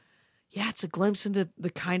goes, yeah, it's a glimpse into the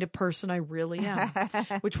kind of person I really am,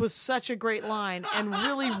 which was such a great line and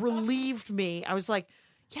really relieved me. I was like,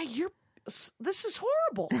 yeah, this is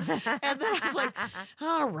horrible. And then I was like,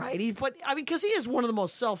 all righty. But I mean, because he is one of the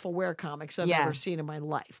most self-aware comics I've Yeah. ever seen in my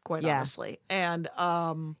life, quite Yeah. honestly. And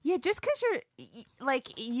Yeah, just because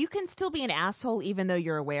like, you can still be an asshole even though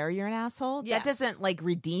you're aware you're an asshole. Yes. That doesn't like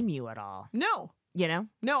redeem you at all. no, You know?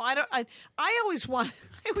 I don't. I always want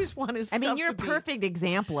his I mean, stuff you're to a be- perfect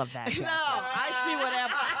example of that. No, Jackie. I see what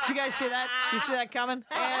happened. Did you guys see that? Did you see that coming?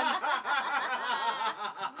 And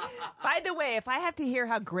By the way, if I have to hear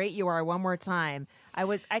how great you are one more time,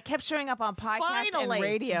 I kept showing up on podcasts finally, and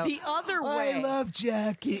radio. the other way.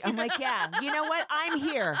 Jackie. I'm like, yeah, you know what? I'm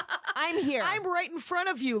here. I'm right in front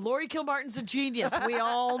of you. Lori Kilmartin's a genius. We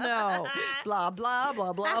all know. Blah, blah,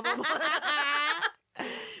 blah, blah, blah, blah.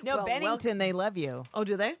 No, Well, Bennington, they love you. Oh,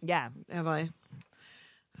 do they? Yeah. Have I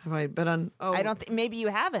been on? Oh, I don't think, maybe you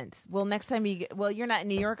haven't. Well, next time you're not in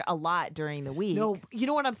New York a lot during the week. No, you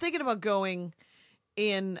know what? I'm thinking about going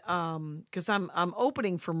in because I'm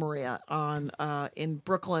opening for Maria on in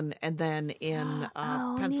Brooklyn and then in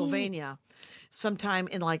Pennsylvania sometime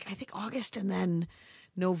in like I think August and then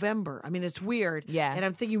November. I mean, it's weird. Yeah. And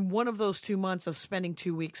I'm thinking one of those 2 months of spending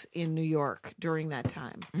 2 weeks in New York during that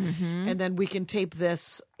time. Mm-hmm. And then we can tape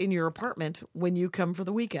this in your apartment when you come for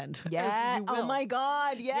the weekend. as Yeah. you Oh will. my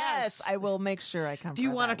God. Yes. Yes. I will make sure I come. Do you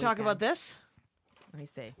for want to that talk about weekend. this? Let me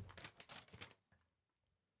see.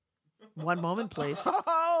 One moment, please.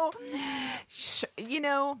 Oh, you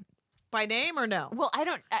know. By name or no? Well, I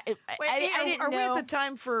don't. I didn't are know. we at the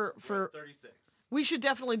time for 36. We should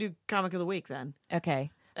definitely do Comic of the Week then.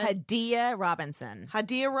 Okay. Hadia Robinson.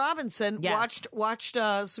 Hadia Robinson Yes. watched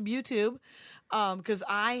some YouTube because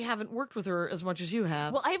I haven't worked with her as much as you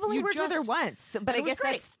have. Well, I've only You worked with her just- once, but I it was guess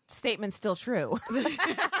great. that statement's still true.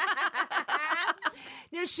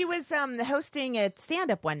 No, she was hosting a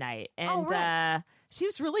stand-up one night, and right. she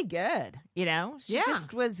was really good. You know, she Yeah.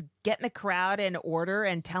 just was getting the crowd in order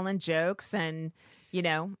and telling jokes, and you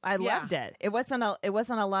know, I Yeah. loved it. It wasn't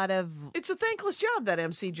a lot of It's a thankless job, that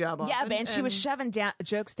MC job. yeah, often, and she was shoving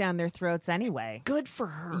jokes down their throats anyway. good for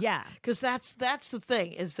her. Yeah. because that's the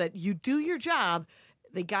thing is that you do your job.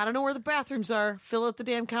 They got to know where the bathrooms are. Fill out the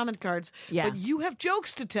damn comment cards. Yeah. But you have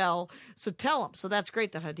jokes to tell, so tell them. So that's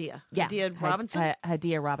great that Hadia. Yeah, Hadia Robinson.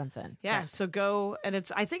 Hadia Robinson. Yeah, so go and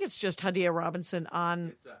I think it's just Hadia Robinson on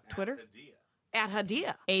It's Twitter At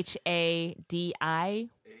Hadia. at Hadia HADI. HADIYAH.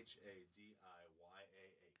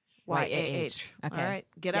 YAH. Okay. All right,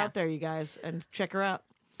 get Yeah. out there, you guys, and check her out.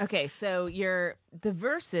 Okay, so the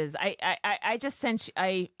verses. I just sent you,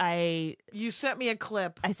 I You sent me a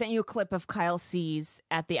clip, sent you a clip of Kyle Cease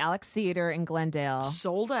at the Alex Theater in Glendale,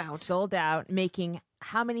 sold out. sold out, making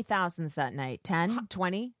how many thousands that night? 10,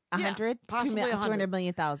 20, 100, possibly 100. 200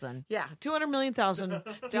 million thousand. Yeah, 200,000,000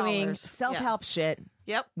 Doing self-help shit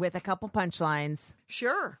Yep, with a couple punchlines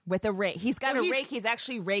sure. with a rake. He's got Well, a he's- rake. He's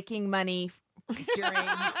actually raking money during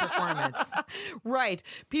his performance. Right,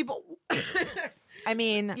 people. I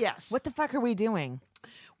mean, Yes. what the fuck are we doing?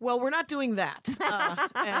 Well, we're not doing that,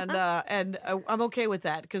 and I'm okay with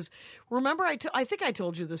that because remember, I think I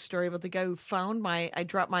told you this story about the guy who found I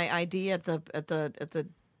dropped my ID at the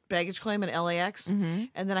baggage claim in LAX, and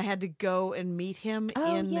then I had to go and meet him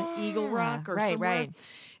in Eagle Rock or Right, somewhere, right.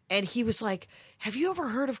 and he was like, "Have you ever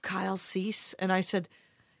heard of Kyle Cease?" And I said,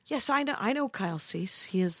 "Yes, I know Kyle Cease.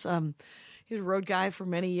 He was a road guy for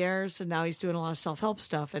many years, and now he's doing a lot of self-help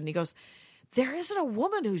stuff." And he goes, "There isn't a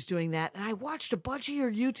woman who's doing that. And I watched a bunch of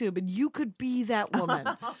your YouTube, and you could be that woman."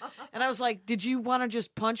 And I was like, "Did you want to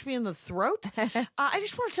just punch me in the throat?" I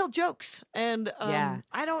just want to tell jokes, and Yeah.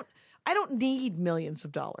 I don't need millions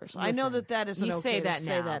of dollars. I know Listen, that isn't you okay say to that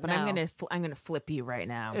say now, that but now. I'm gonna flip you right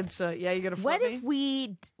now. It's yeah, you're gonna flip What me? if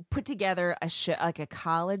we put together a show, like a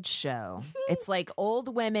college show? It's like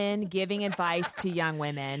old women giving advice to young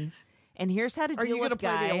women, and here's how to Are deal you with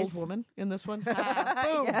gonna play the old guys. woman in this one? Boom.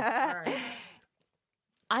 All right.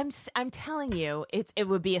 I'm telling you, it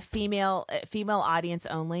would be a female audience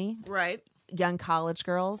only, Right. young college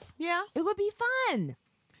girls. Yeah. It would be fun.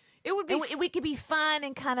 It would be. And we could be fun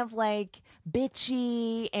and kind of like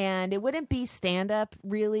bitchy, and it wouldn't be stand up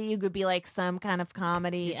really. It would be like some kind of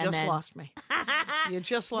comedy. you and just then, lost me. You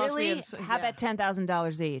just lost me. Really? It's- How yeah. about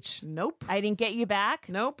 $10,000 each? Nope. I didn't get you back.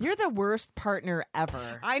 Nope. You're the worst partner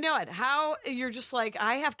ever. I know it. How you're just like,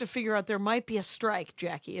 I have to figure out there might be a strike,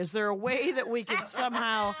 Jackie. Is there a way that we can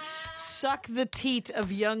somehow suck the teat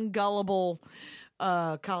of young, gullible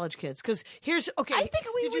college kids? Because here's, okay. I think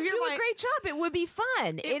we did would you hear do my- a great job. It would be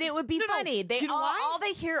fun, and it would be no, no. funny. They You know why? all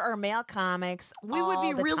they hear are male comics. We would be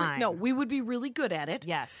all the really, time. no, we would be really good at it.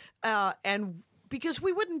 Yes. And because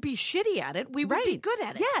we wouldn't be shitty at it, we would be Right. good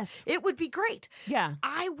at it. Yes. It would be great. Yeah.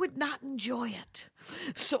 I would not enjoy it.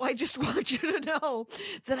 So I just want you to know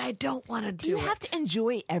that I don't want to do, Do you it. have to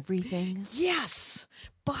enjoy everything? Yes.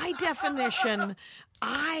 By definition,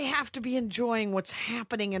 I have to be enjoying what's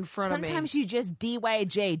happening in front of me. Sometimes you just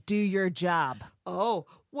DYJ, do your job. Oh,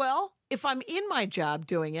 well, if I'm in my job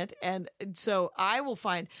doing it, and so I will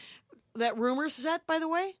find that rumor set, by the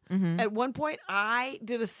way, at one point I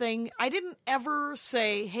did a thing. I didn't ever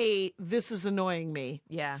say, hey, this is annoying me.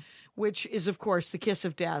 Yeah. Which is, of course, the kiss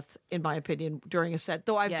of death, in my opinion, during a set.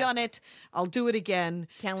 Though I've Yes. done it, I'll do it again.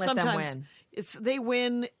 Can't let them Sometimes win. They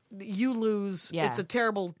win, you lose. Yeah. It's a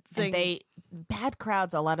terrible thing. And bad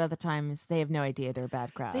crowds, a lot of the times, they have no idea they're a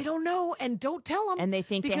bad crowd. They don't know, and don't tell them. And they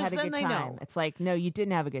think they because had a then good they time. know. It's like, no, you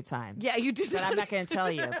didn't have a good time. Yeah, you did. But I'm not going to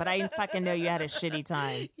tell you. But I fucking know you had a shitty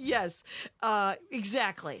time. Yes,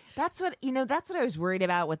 exactly. That's what I was worried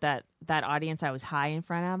about with that audience I was high in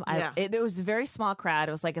front of. Yeah. It was a very small crowd.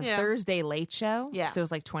 It was like a Yeah. Thursday late show. Yeah. So it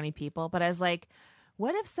was like 20 people. But I was like,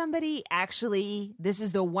 what if somebody actually, this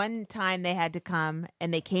is the one time they had to come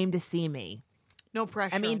and they came to see me? No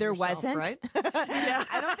pressure. I mean, on there yourself, wasn't. right?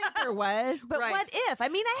 I don't think there was. But Right. what if? I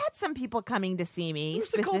mean, I had some people coming to see me. It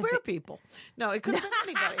was the Colbert people. No, it could have been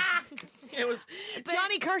anybody. It was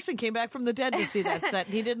Johnny Carson came back from the dead to see that set,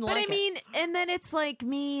 and he didn't But like I mean, and then it's like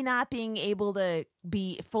me not being able to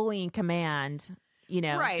be fully in command,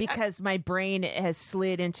 Right. because my brain has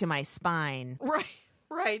slid into my spine.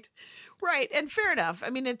 it. Right, and fair enough. I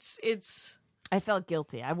mean, it's. I felt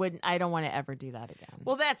guilty. I don't want to ever do that again.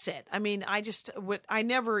 Well, that's it. I mean, I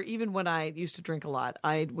never, even when I used to drink a lot,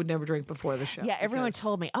 I would never drink before the show. Yeah, everyone because-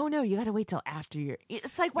 told me, "Oh no, you got to wait till after your."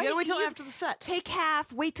 It's like, why You gotta wait didn't till after the set. Take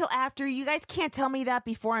half. Wait till after. You guys can't tell me that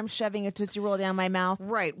before I'm shoving a Tootsie Roll down my mouth.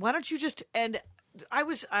 Right. Why don't you just and I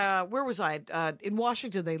was where was I? In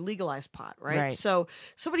Washington they legalized pot, right? Right. So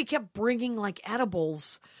somebody kept bringing like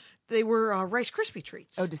edibles. They were Rice Krispie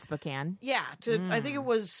treats. Oh, to Spokane. Yeah, I think it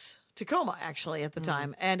was Tacoma actually at the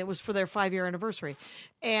time, and it was for their 5-year anniversary.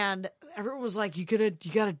 And everyone was like, you got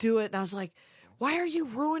to do it." And I was like, "Why are you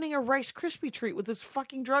ruining a Rice Krispie treat with this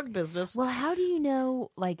fucking drug business?" Well, how do you know?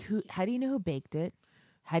 Like, who? How do you know who baked it?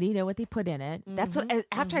 How do you know what they put in it? That's what.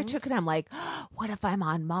 After I took it, I'm like, what if I'm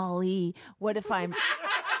on Molly? What if I'm?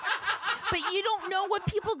 But you don't know what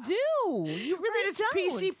people do. You really It's don't.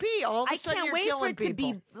 PCP. All of a I sudden can't you're wait for killing it to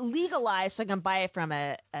be people. legalized so I can buy it from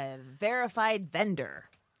a verified vendor.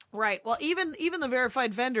 Right. Well, even the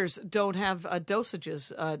verified vendors don't have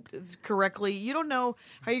dosages correctly. You don't know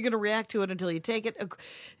how you're going to react to it until you take it.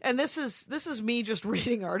 And this is me just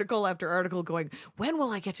reading article after article, going, "When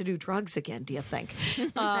will I get to do drugs again? Do you think?"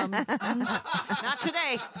 Not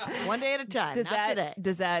today. One day at a time. Not today.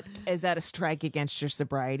 Is that a strike against your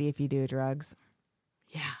sobriety if you do drugs?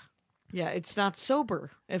 Yeah. It's not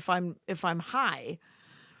sober if I'm high.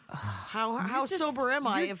 How sober am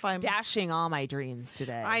I if I'm? Dashing all my dreams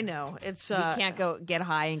today? I know it's. We can't go get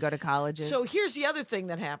high and go to colleges. So here's the other thing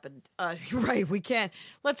that happened. Right, we can't.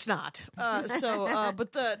 Let's not.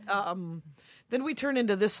 But then we turn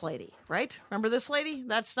into this lady, right? Remember this lady?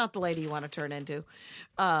 That's not the lady you want to turn into.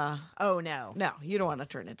 oh no, No, you don't want to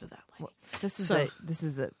turn into that lady. this is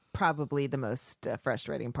So- probably the most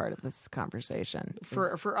frustrating part of this conversation.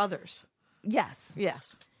 For others, Yes,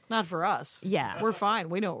 yes, not for us. Yeah. we're fine.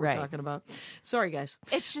 We know what Right. we're talking about. Sorry, guys.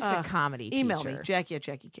 it's just a comedy. Email teacher. me, Jackie at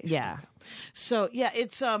JackieCation. Yeah. So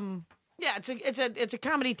it's it's a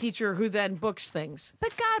comedy teacher who then books things.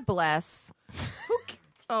 But God bless.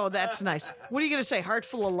 Oh, that's nice. What are you going to say? Heart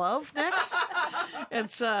full of love next?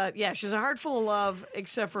 It's she's a heart full of love,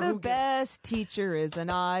 except for The who gives. best teacher is an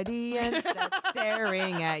audience that's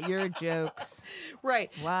staring at your jokes. Right.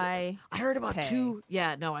 Why? I heard about pay? two.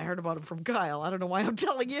 Yeah, no, I heard about them from Kyle. I don't know why I'm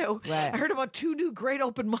telling you. Right. I heard about 2 new great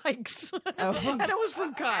open mics, and it was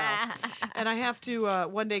from Kyle. And I have to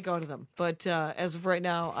one day go to them, but as of right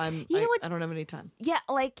now, I don't have any time. Yeah,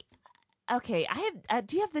 like, okay, I have.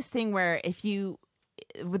 Do you have this thing where if you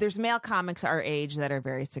there's male comics our age that are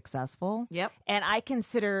very successful? Yep. And I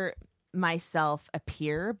consider myself a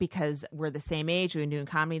peer because we're the same age. We've been doing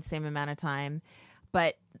comedy the same amount of time,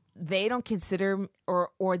 but they don't consider,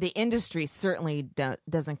 or the industry certainly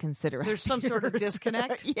doesn't consider us There's some sort of peers.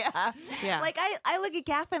 disconnect. Yeah. Like I look at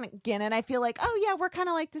Gaffigan and I feel like, oh yeah, we're kind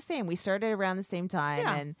of like the same. We started around the same time,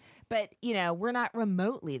 Yeah. but we're not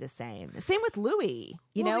remotely the same. Same with Louis.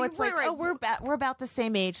 It's like, right. oh, we're about the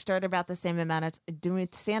same age, started about the same amount of doing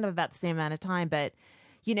stand up about the same amount of time, but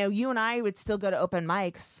you and I would still go to open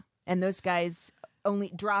mics, and those guys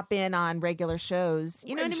only drop in on regular shows.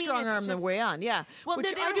 You know And what I mean? strong It's arm their just- way on. Yeah. Well, Which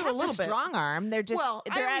they don't I do have a little to bit. strong arm. They're just Well,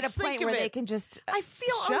 I they're at a always point think of where they it- can just I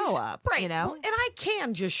feel show always- up. right? Well, and I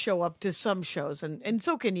can just show up to some shows, and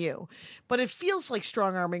so can you. But it feels like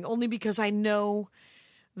strong arming only because I know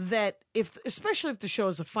that especially if the show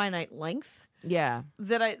is a finite length, yeah.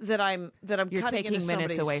 that I'm You're cutting taking into minutes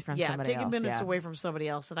somebody's- away from somebody taking else, minutes yeah. away from somebody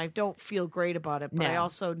else, and I don't feel great about it. But I No.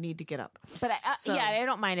 also need to get up. But So- I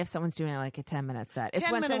don't mind if someone's doing like a 10-minute set. It's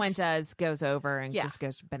 10 when someone minutes- goes over and Yeah. just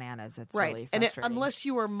goes bananas. It's Right, really and frustrating. unless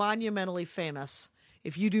you are monumentally famous.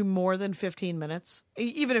 If you do more than 15 minutes,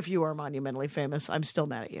 even if you are monumentally famous, I'm still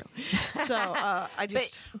mad at you. So I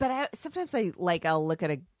just But sometimes I'll look at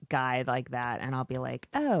a guy like that and I'll be like,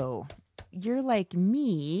 oh, you're like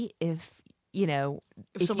me if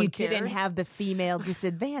if someone you didn't cared. have the female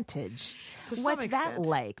disadvantage. To some What's that extent.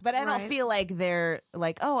 like? But I don't Right. feel like they're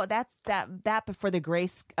like, oh, that's that before the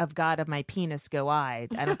grace of God of my penis go I.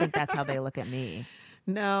 I don't think that's how they look at me.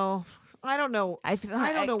 no, I don't know. I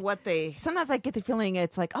don't know what they. Sometimes I get the feeling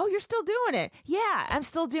it's like, oh, you're still doing it. Yeah, I'm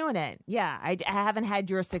still doing it. Yeah, I haven't had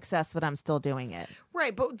your success, but I'm still doing it.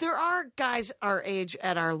 Right, but there are guys our age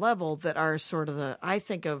at our level that are sort of I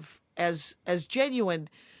think of as genuine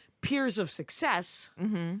peers of success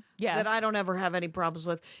Yeah, that I don't ever have any problems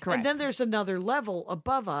with. Correct. And then there's another level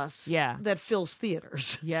above us Yeah. that fills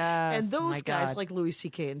theaters. Yes, And those my guys God. like Louis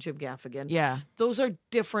C.K. and Jim Gaffigan, Yeah. those are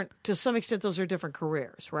different. To some extent, those are different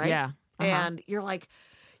careers, right? Yeah. Uh-huh. And you're like,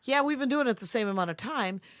 yeah, we've been doing it the same amount of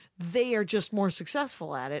time. They are just more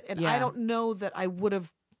successful at it. And I Yeah. don't know that I would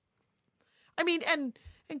have. I mean, and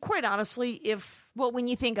quite honestly, if Well, when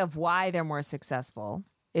you think of why they're more successful,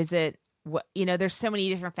 is it what there's so many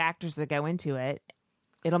different factors that go into it.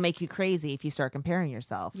 It'll make you crazy if you start comparing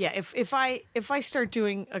yourself. yeah, if I start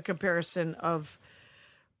doing a comparison of,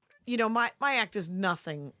 my act is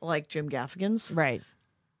nothing like Jim Gaffigan's, Right.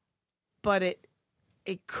 but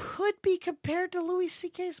it could be compared to Louis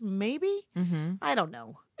C.K.'s, maybe. Mm-hmm. I don't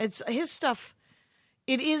know. It's his stuff.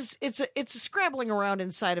 It's a scrabbling around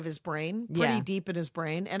inside of his brain, pretty Yeah. deep in his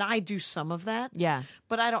brain, and I do some of that. Yeah.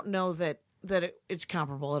 But I don't know that it's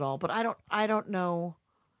comparable at all. But I don't know.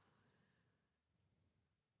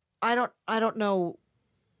 I don't know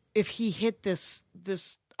if he hit this.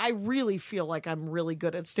 I really feel like I'm really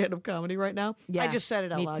good at stand-up comedy right now. Yeah, I just said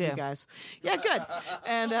it out me loud, too. you guys. Yeah, good.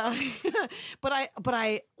 And but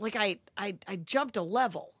I jumped a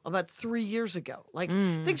level about 3 years ago. Like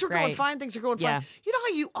things were going right. fine. Things are going Yeah. fine. You know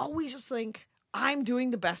how you always just think I'm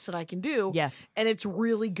doing the best that I can do. Yes. And it's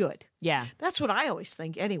really good. Yeah. That's what I always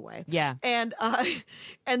think anyway. Yeah. And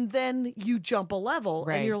then you jump a level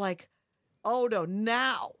Right. and you're like, oh no,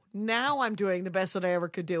 now I'm doing the best that I ever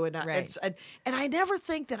could do. And Right. and I never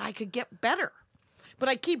think that I could get better. But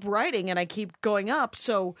I keep writing and I keep going up.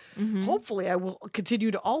 So hopefully I will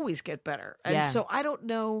continue to always get better. And Yeah. so I don't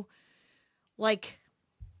know, like,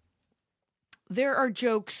 there are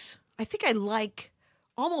jokes. I think I like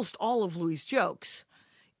almost all of Louis' jokes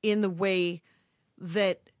in the way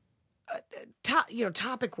that,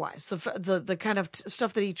 topic wise, the kind of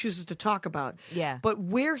stuff that he chooses to talk about. Yeah. But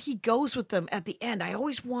where he goes with them at the end, I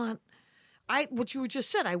always want, what you just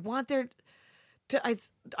said, I want there to,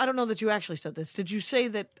 I don't know that you actually said this. Did you say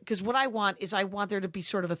that? Because what I want is there to be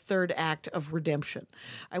sort of a third act of redemption.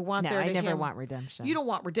 I want No, there. I to never him- want redemption. You don't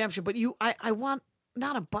want redemption, but I want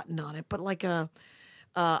not a button on it, but like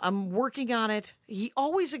I'm working on it. He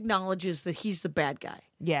always acknowledges that he's the bad guy.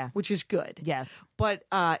 Yeah. Which is good. Yes. But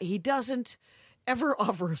he doesn't ever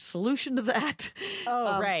offer a solution to that.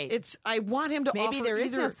 Oh, right. I want him to Maybe offer there is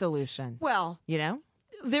either, no solution. well, You know?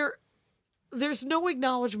 there there's no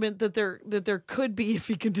acknowledgement that there could be if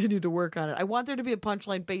he continued to work on it. I want there to be a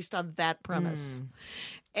punchline based on that premise.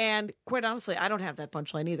 And quite honestly, I don't have that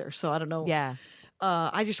punchline either, so I don't know. Yeah.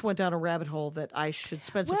 I just went down a rabbit hole that I should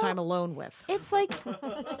spend some Well, time alone with. It's like,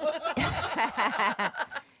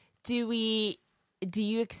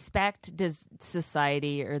 does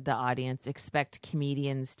society or the audience expect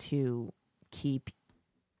comedians to keep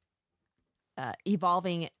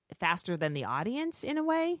evolving faster than the audience in a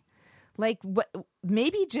way? Like, what?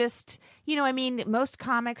 Maybe just, I mean, most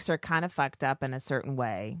comics are kind of fucked up in a certain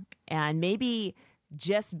way, and maybe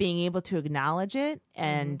just being able to acknowledge it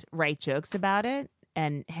and write jokes about it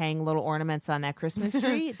and hang little ornaments on that Christmas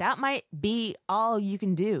tree, that might be all you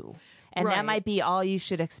can do. And Right. that might be all you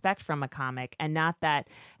should expect from a comic, and not that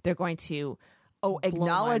they're going to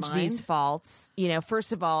acknowledge these mind. faults,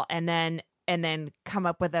 first of all, and then come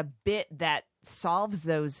up with a bit that solves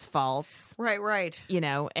those faults, Right.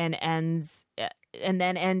 and ends and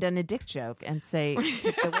then end on a dick joke and say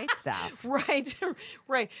tip the wait staff. Right.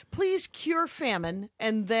 Please cure famine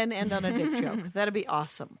and then end on a dick joke. That'd be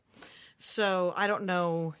awesome. So I don't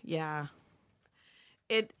know. Yeah.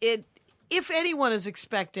 If anyone is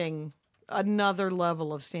expecting another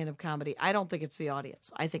level of stand-up comedy, I don't think it's the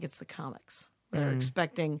audience. I think it's the comics that are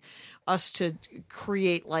expecting us to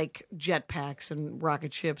create like jetpacks and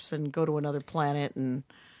rocket ships and go to another planet. And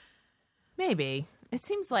Maybe. It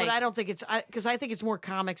seems like but I don't think it's because I think it's more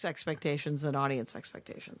comics expectations than audience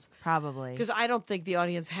expectations. probably. Because I don't think the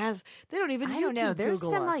audience has. They don't even. I don't know. YouTube There's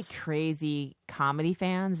Google some us. like crazy comedy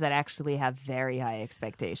fans that actually have very high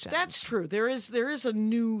expectations. That's true. There is a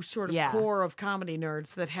new sort of Yeah. core of comedy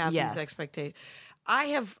nerds that have Yes. these expectations. I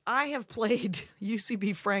have played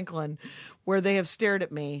UCB Franklin, where they have stared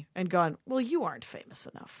at me and gone, "Well, you aren't famous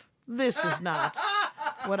enough. This is not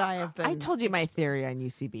what I have been." I told you my theory on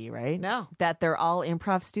UCB, right? No. That they're all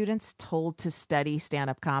improv students told to study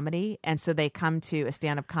stand-up comedy. And so they come to a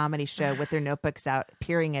stand-up comedy show with their notebooks out,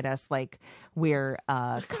 peering at us like we're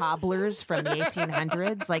cobblers from the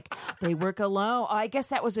 1800s. Like, they work alone. Oh, I guess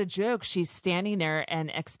that was a joke. She's standing there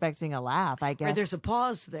and expecting a laugh, I guess. Right, there's a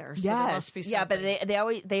pause there. So there must be Yeah, but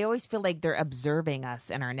something. they always feel like they're observing us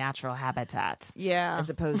in our natural habitat. Yeah. As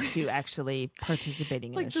opposed to actually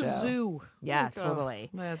participating like in the the show. zoo. Yeah, Like, oh, totally.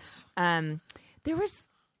 That's There was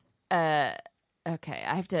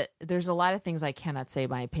okay, there's a lot of things I cannot say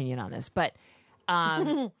my opinion on this, but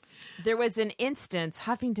there was an instance,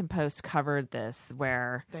 Huffington Post covered this,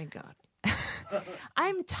 where thank God.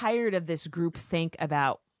 I'm tired of this group think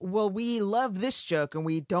about, well, we love this joke and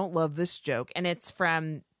we don't love this joke, and it's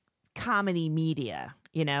from comedy media,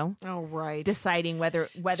 Oh right. deciding whether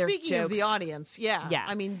Speaking jokes of the audience, yeah. Yeah.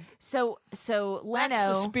 I mean, So Leno, that's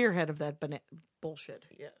the spearhead of that bullshit.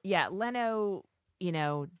 Yeah. yeah, Leno,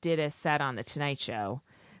 did a set on the Tonight Show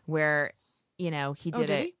where, he did did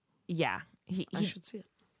it. he? Yeah, he I should see it.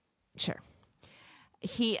 sure.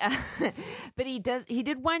 He, but he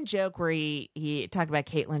did one joke where he talked about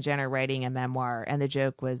Caitlyn Jenner writing a memoir, and the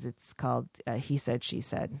joke was, it's called He Said, She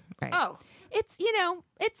Said. Right. Oh, It's,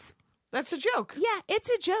 it's, that's a joke. yeah, it's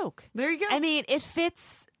a joke. There you go. I mean, it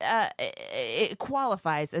fits, it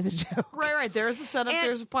qualifies as a joke. Right. There's a setup. And,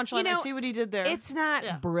 there's a punchline. I see what he did there. It's not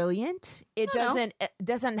Yeah. brilliant. It No.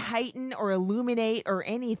 doesn't heighten or illuminate or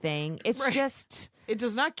anything. It's Right. just, It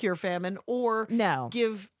does not cure famine or No.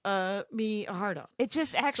 give me a hard on. it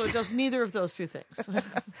just So actually, it does neither of those two things.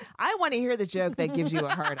 I want to hear the joke that gives you a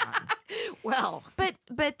hard on. Well, But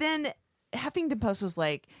then Huffington Post was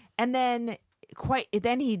like, and then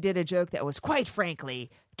he did a joke that was quite frankly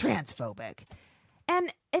transphobic.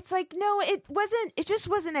 And it's like, no, it just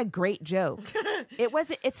wasn't a great joke.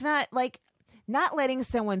 It's not like, not letting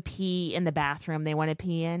someone pee in the bathroom they want to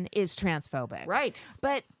pee in is transphobic. right.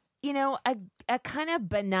 But, a kind of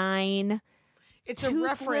benign, It's a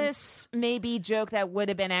reference. toothless maybe joke that would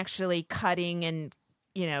have been actually cutting and,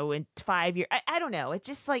 in 5 years. I don't know. It's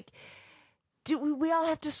just like, do we all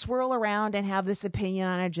have to swirl around and have this opinion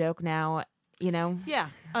on a joke now? Yeah.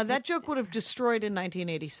 That joke would have destroyed in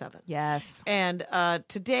 1987. Yes. And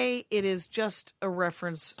today it is just a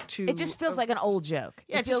reference to. It just feels like an old joke.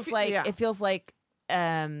 Yeah, it feels like yeah. it feels like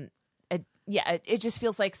it just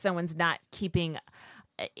feels like someone's not keeping.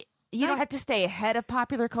 You don't have to stay ahead of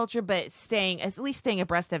popular culture, but at least staying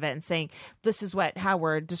abreast of it and saying, this is how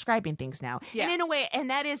we're describing things now. Yeah. And in a way, and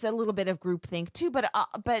that is a little bit of groupthink too, but I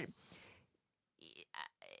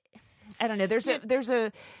don't know.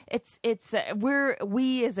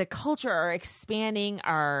 We as a culture are expanding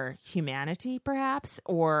our humanity, perhaps,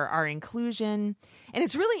 or our inclusion, and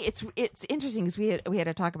it's interesting because we had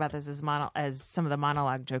to talk about this as some of the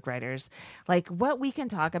monologue joke writers, like what we can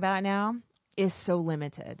talk about now is so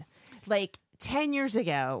limited. Like 10 years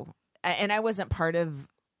ago, and I wasn't part of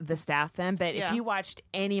the staff then, but Yeah. if you watched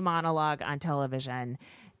any monologue on television,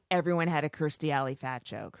 everyone had a Kirstie Alley fat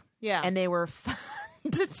joke. Yeah. And they were fun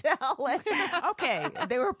to tell. And, okay,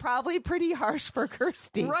 they were probably pretty harsh for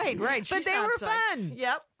Kirstie. Right. But She's they not were psyched. fun.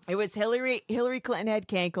 Yep. It was Hillary Clinton had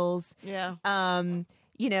cankles. Yeah.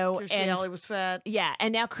 You know, Kirstie and Alley was fat. yeah,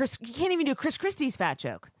 and now you can't even do Chris Christie's fat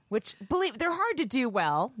joke, which they're hard to do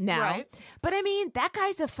well now. Right. But I mean, that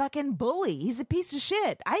guy's a fucking bully. He's a piece of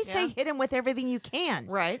shit. I say Yeah. hit him with everything you can.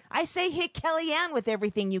 Right. I say hit Kellyanne with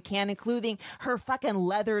everything you can, including her fucking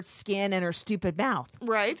leathered skin and her stupid mouth.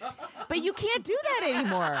 Right. But you can't do that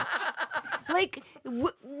anymore. Like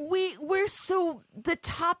we're so, the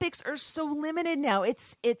topics are so limited now.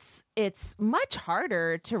 It's much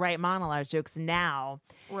harder to write monologue jokes now.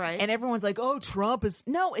 Right. And everyone's like, "Oh, Trump is..."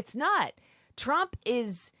 No, it's not. Trump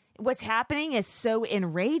is, what's happening is so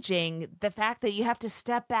enraging. The fact that you have to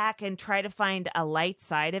step back and try to find a light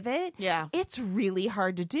side of it. Yeah. It's really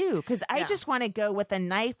hard to do because I Yeah. just want to go with a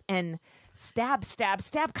knife and stab,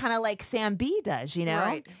 kind of like Sam B does, you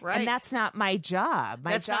know? Right. And that's not my job.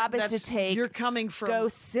 My That's not- job is to that's- take, you're coming from- go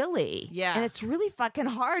silly. Yeah. And it's really fucking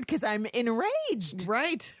hard because I'm enraged.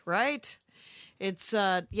 Right. It's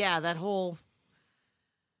that whole.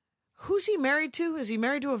 Who's he married to? Is he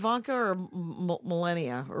married to Ivanka or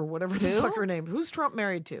Melania or whatever the Who? fuck her name? Who's Trump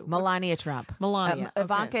married to? Melania Trump. Melania,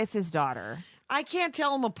 Ivanka okay. is his daughter. I can't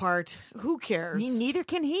tell them apart. Who cares? Neither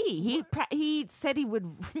can he. He said he would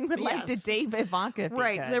like to Yes. date Ivanka. If he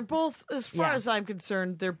Right. could. They're both, as far Yeah. as I'm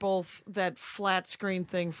concerned, they're both that flat screen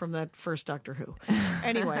thing from that first Doctor Who.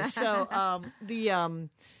 Anyway, so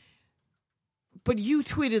but you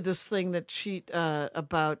tweeted this thing that she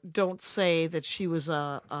about don't say that she was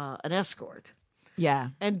an escort. Yeah.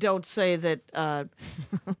 And don't say that, and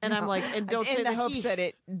I'm like, and don't say in the that hopes he,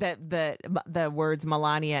 that the words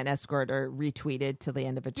Melania and escort are retweeted till the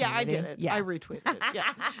end of eternity. yeah, I did it. Yeah. I retweeted it.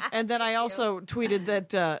 Yeah, and then I also tweeted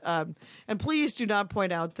that, and please do not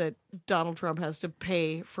point out that Donald Trump has to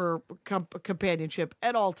pay for companionship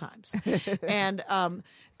at all times. And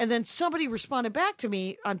then somebody responded back to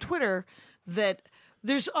me on Twitter that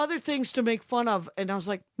there's other things to make fun of. And I was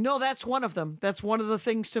like, no, that's one of them. That's one of the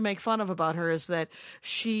things to make fun of about her is that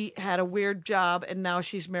she had a weird job and now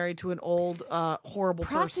she's married to an old, horrible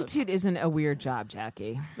person. Prostitute isn't a weird job,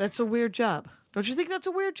 Jackie. That's a weird job. Don't you think that's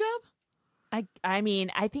a weird job? I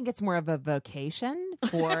mean, I think it's more of a vocation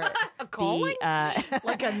for calling?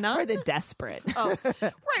 Like a nun? for the desperate. Oh,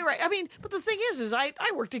 right. I mean, but the thing is I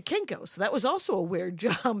worked at Kinko's. That was also a weird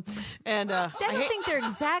job. And I don't think they're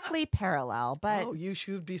exactly parallel, but oh, you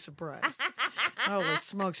should be surprised. Holy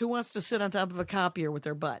smokes. Who wants to sit on top of a copier with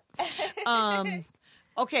their butt?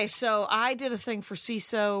 Okay, so I did a thing for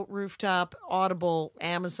CISO, Rooftop, Audible,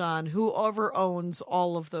 Amazon, whoever owns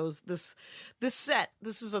all of those. This set,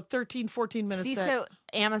 this is a 13, 14-minute set. CISO,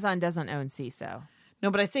 Amazon doesn't own CISO.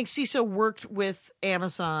 No, but I think CISO worked with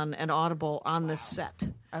Amazon and Audible on this set.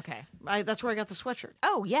 Okay. That's where I got the sweatshirt.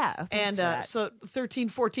 Oh, yeah. Thanks And for that. so 13,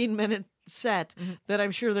 14-minute set that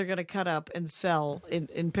I'm sure they're going to cut up and sell in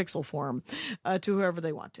pixel form to whoever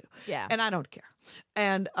they want to. Yeah. And I don't care.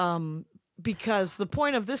 And because the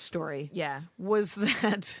point of this story Yeah. was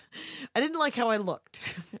that I didn't like how I looked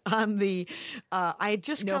on the I had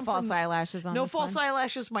just No come false from, eyelashes on no this false one?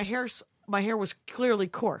 eyelashes. My hair was clearly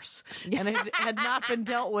coarse, and it had not been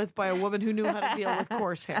dealt with by a woman who knew how to deal with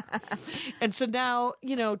coarse hair. And so now,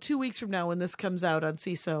 2 weeks from now, when this comes out on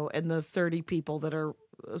CISO and the 30 people that are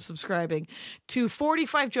subscribing to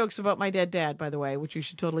 45 jokes about my dead dad, by the way, which you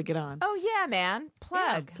should totally get on. Oh, yeah, man.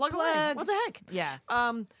 Plug. Yeah, plug away. What the heck? Yeah.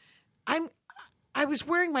 I was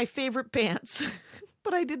wearing my favorite pants,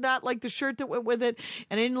 but I did not like the shirt that went with it,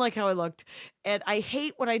 and I didn't like how I looked. And I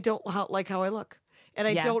hate when I don't like how I look, and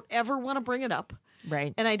I Yeah. don't ever want to bring it up.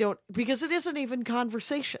 Right. And I don't, because it isn't even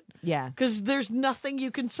conversation. Yeah. Because there's nothing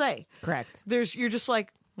you can say. Correct. You're just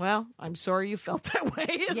like, well, I'm sorry you felt that way.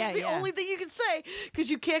 It's Yeah, the yeah. only thing you can say, because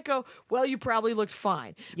you can't go, well, you probably looked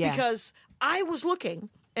fine. Yeah. Because I was looking,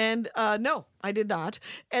 and no, I did not.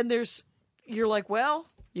 And you're like, well,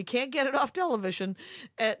 you can't get it off television.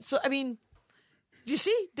 So, I mean, you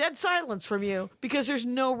see, dead silence from you because there's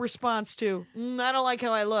no response to, I don't like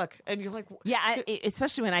how I look. And you're like, Yeah,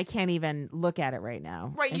 especially when I can't even look at it right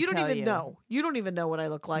now. right, and you don't tell even know. You don't even know what I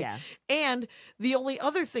look like. Yeah. And the only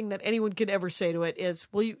other thing that anyone could ever say to it is,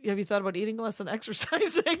 well, have you thought about eating less and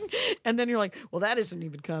exercising? And then you're like, well, that isn't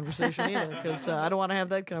even conversation either because I don't want to have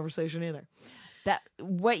that conversation either. That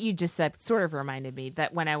what you just said sort of reminded me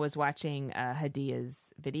that when I was watching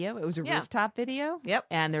Hadia's video, it was a Yeah. rooftop video. Yep.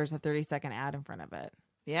 And there was a 30-second ad in front of it.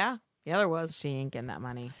 Yeah. Yeah, there was. She ain't getting that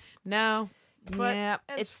money. No, but yeah,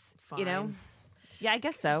 it's you know. fine. Yeah, I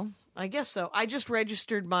guess so. I guess so. I just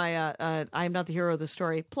registered my I Am Not the Hero of the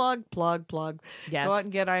Story. Plug. Yes. Go out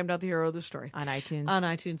and get I Am Not the Hero of the Story. On iTunes. On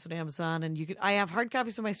iTunes and Amazon. And I have hard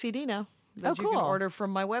copies of my CD now that you cool. can order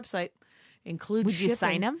from my website. Include Would shipping. you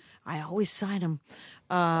sign them? I always sign them.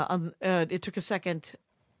 It took a second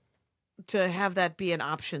to have that be an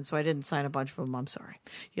option, so I didn't sign a bunch of them. I'm sorry.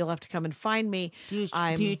 You'll have to come and find me. Do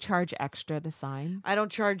you charge extra to sign? I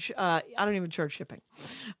don't charge. I don't even charge shipping.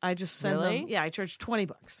 I just send Really? them. Yeah, I charge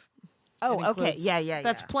 $20. Oh, It okay. includes- Yeah.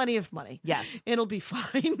 That's plenty of money. Yes. It'll be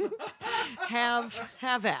fine.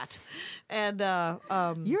 have at. And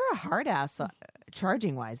You're a hard ass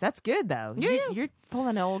charging wise. That's good though. Yeah, yeah. You're pulling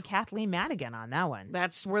an old Kathleen Madigan on that one.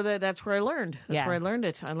 that's where I learned. That's Yeah. where I learned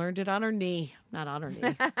it. I learned it on her knee. Not on her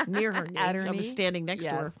knee. Near her knee. At her I was knee? standing next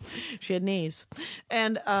to her. Yes. She had knees.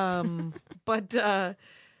 And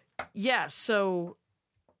yeah, so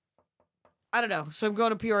I don't know. So I'm going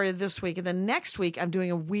to Peoria this week, and then next week I'm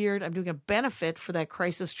doing a benefit for that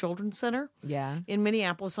Crisis Children's Center Yeah. in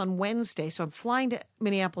Minneapolis on Wednesday. So I'm flying to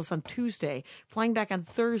Minneapolis on Tuesday, flying back on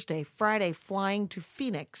Thursday, Friday flying to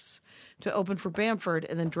Phoenix to open for Bamford,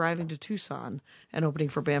 and then driving to Tucson and opening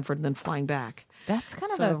for Bamford, and then flying back. That's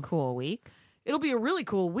kind of So- a cool week. It'll be a really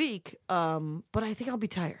cool week, but I think I'll be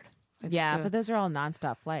tired. I think, Yeah, but those are all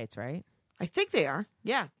nonstop flights, right? I think they are.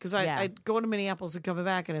 Yeah, because I go to Minneapolis and coming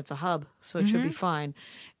back, and it's a hub, so it should be fine.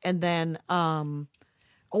 And then, I'm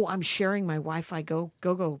sharing my Wi-Fi Go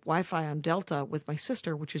Wi-Fi on Delta with my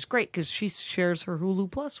sister, which is great because she shares her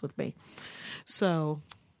Hulu Plus with me. So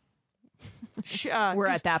We're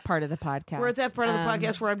at that part of the podcast. We're at that part of the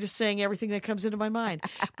podcast where I'm just saying everything that comes into my mind.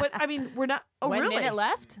 But I mean, we're not. Oh, 1 really? minute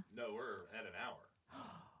left? No, we're at an hour.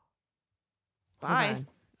 Bye.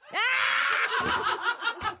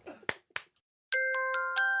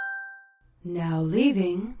 Now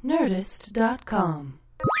leaving Nerdist.com.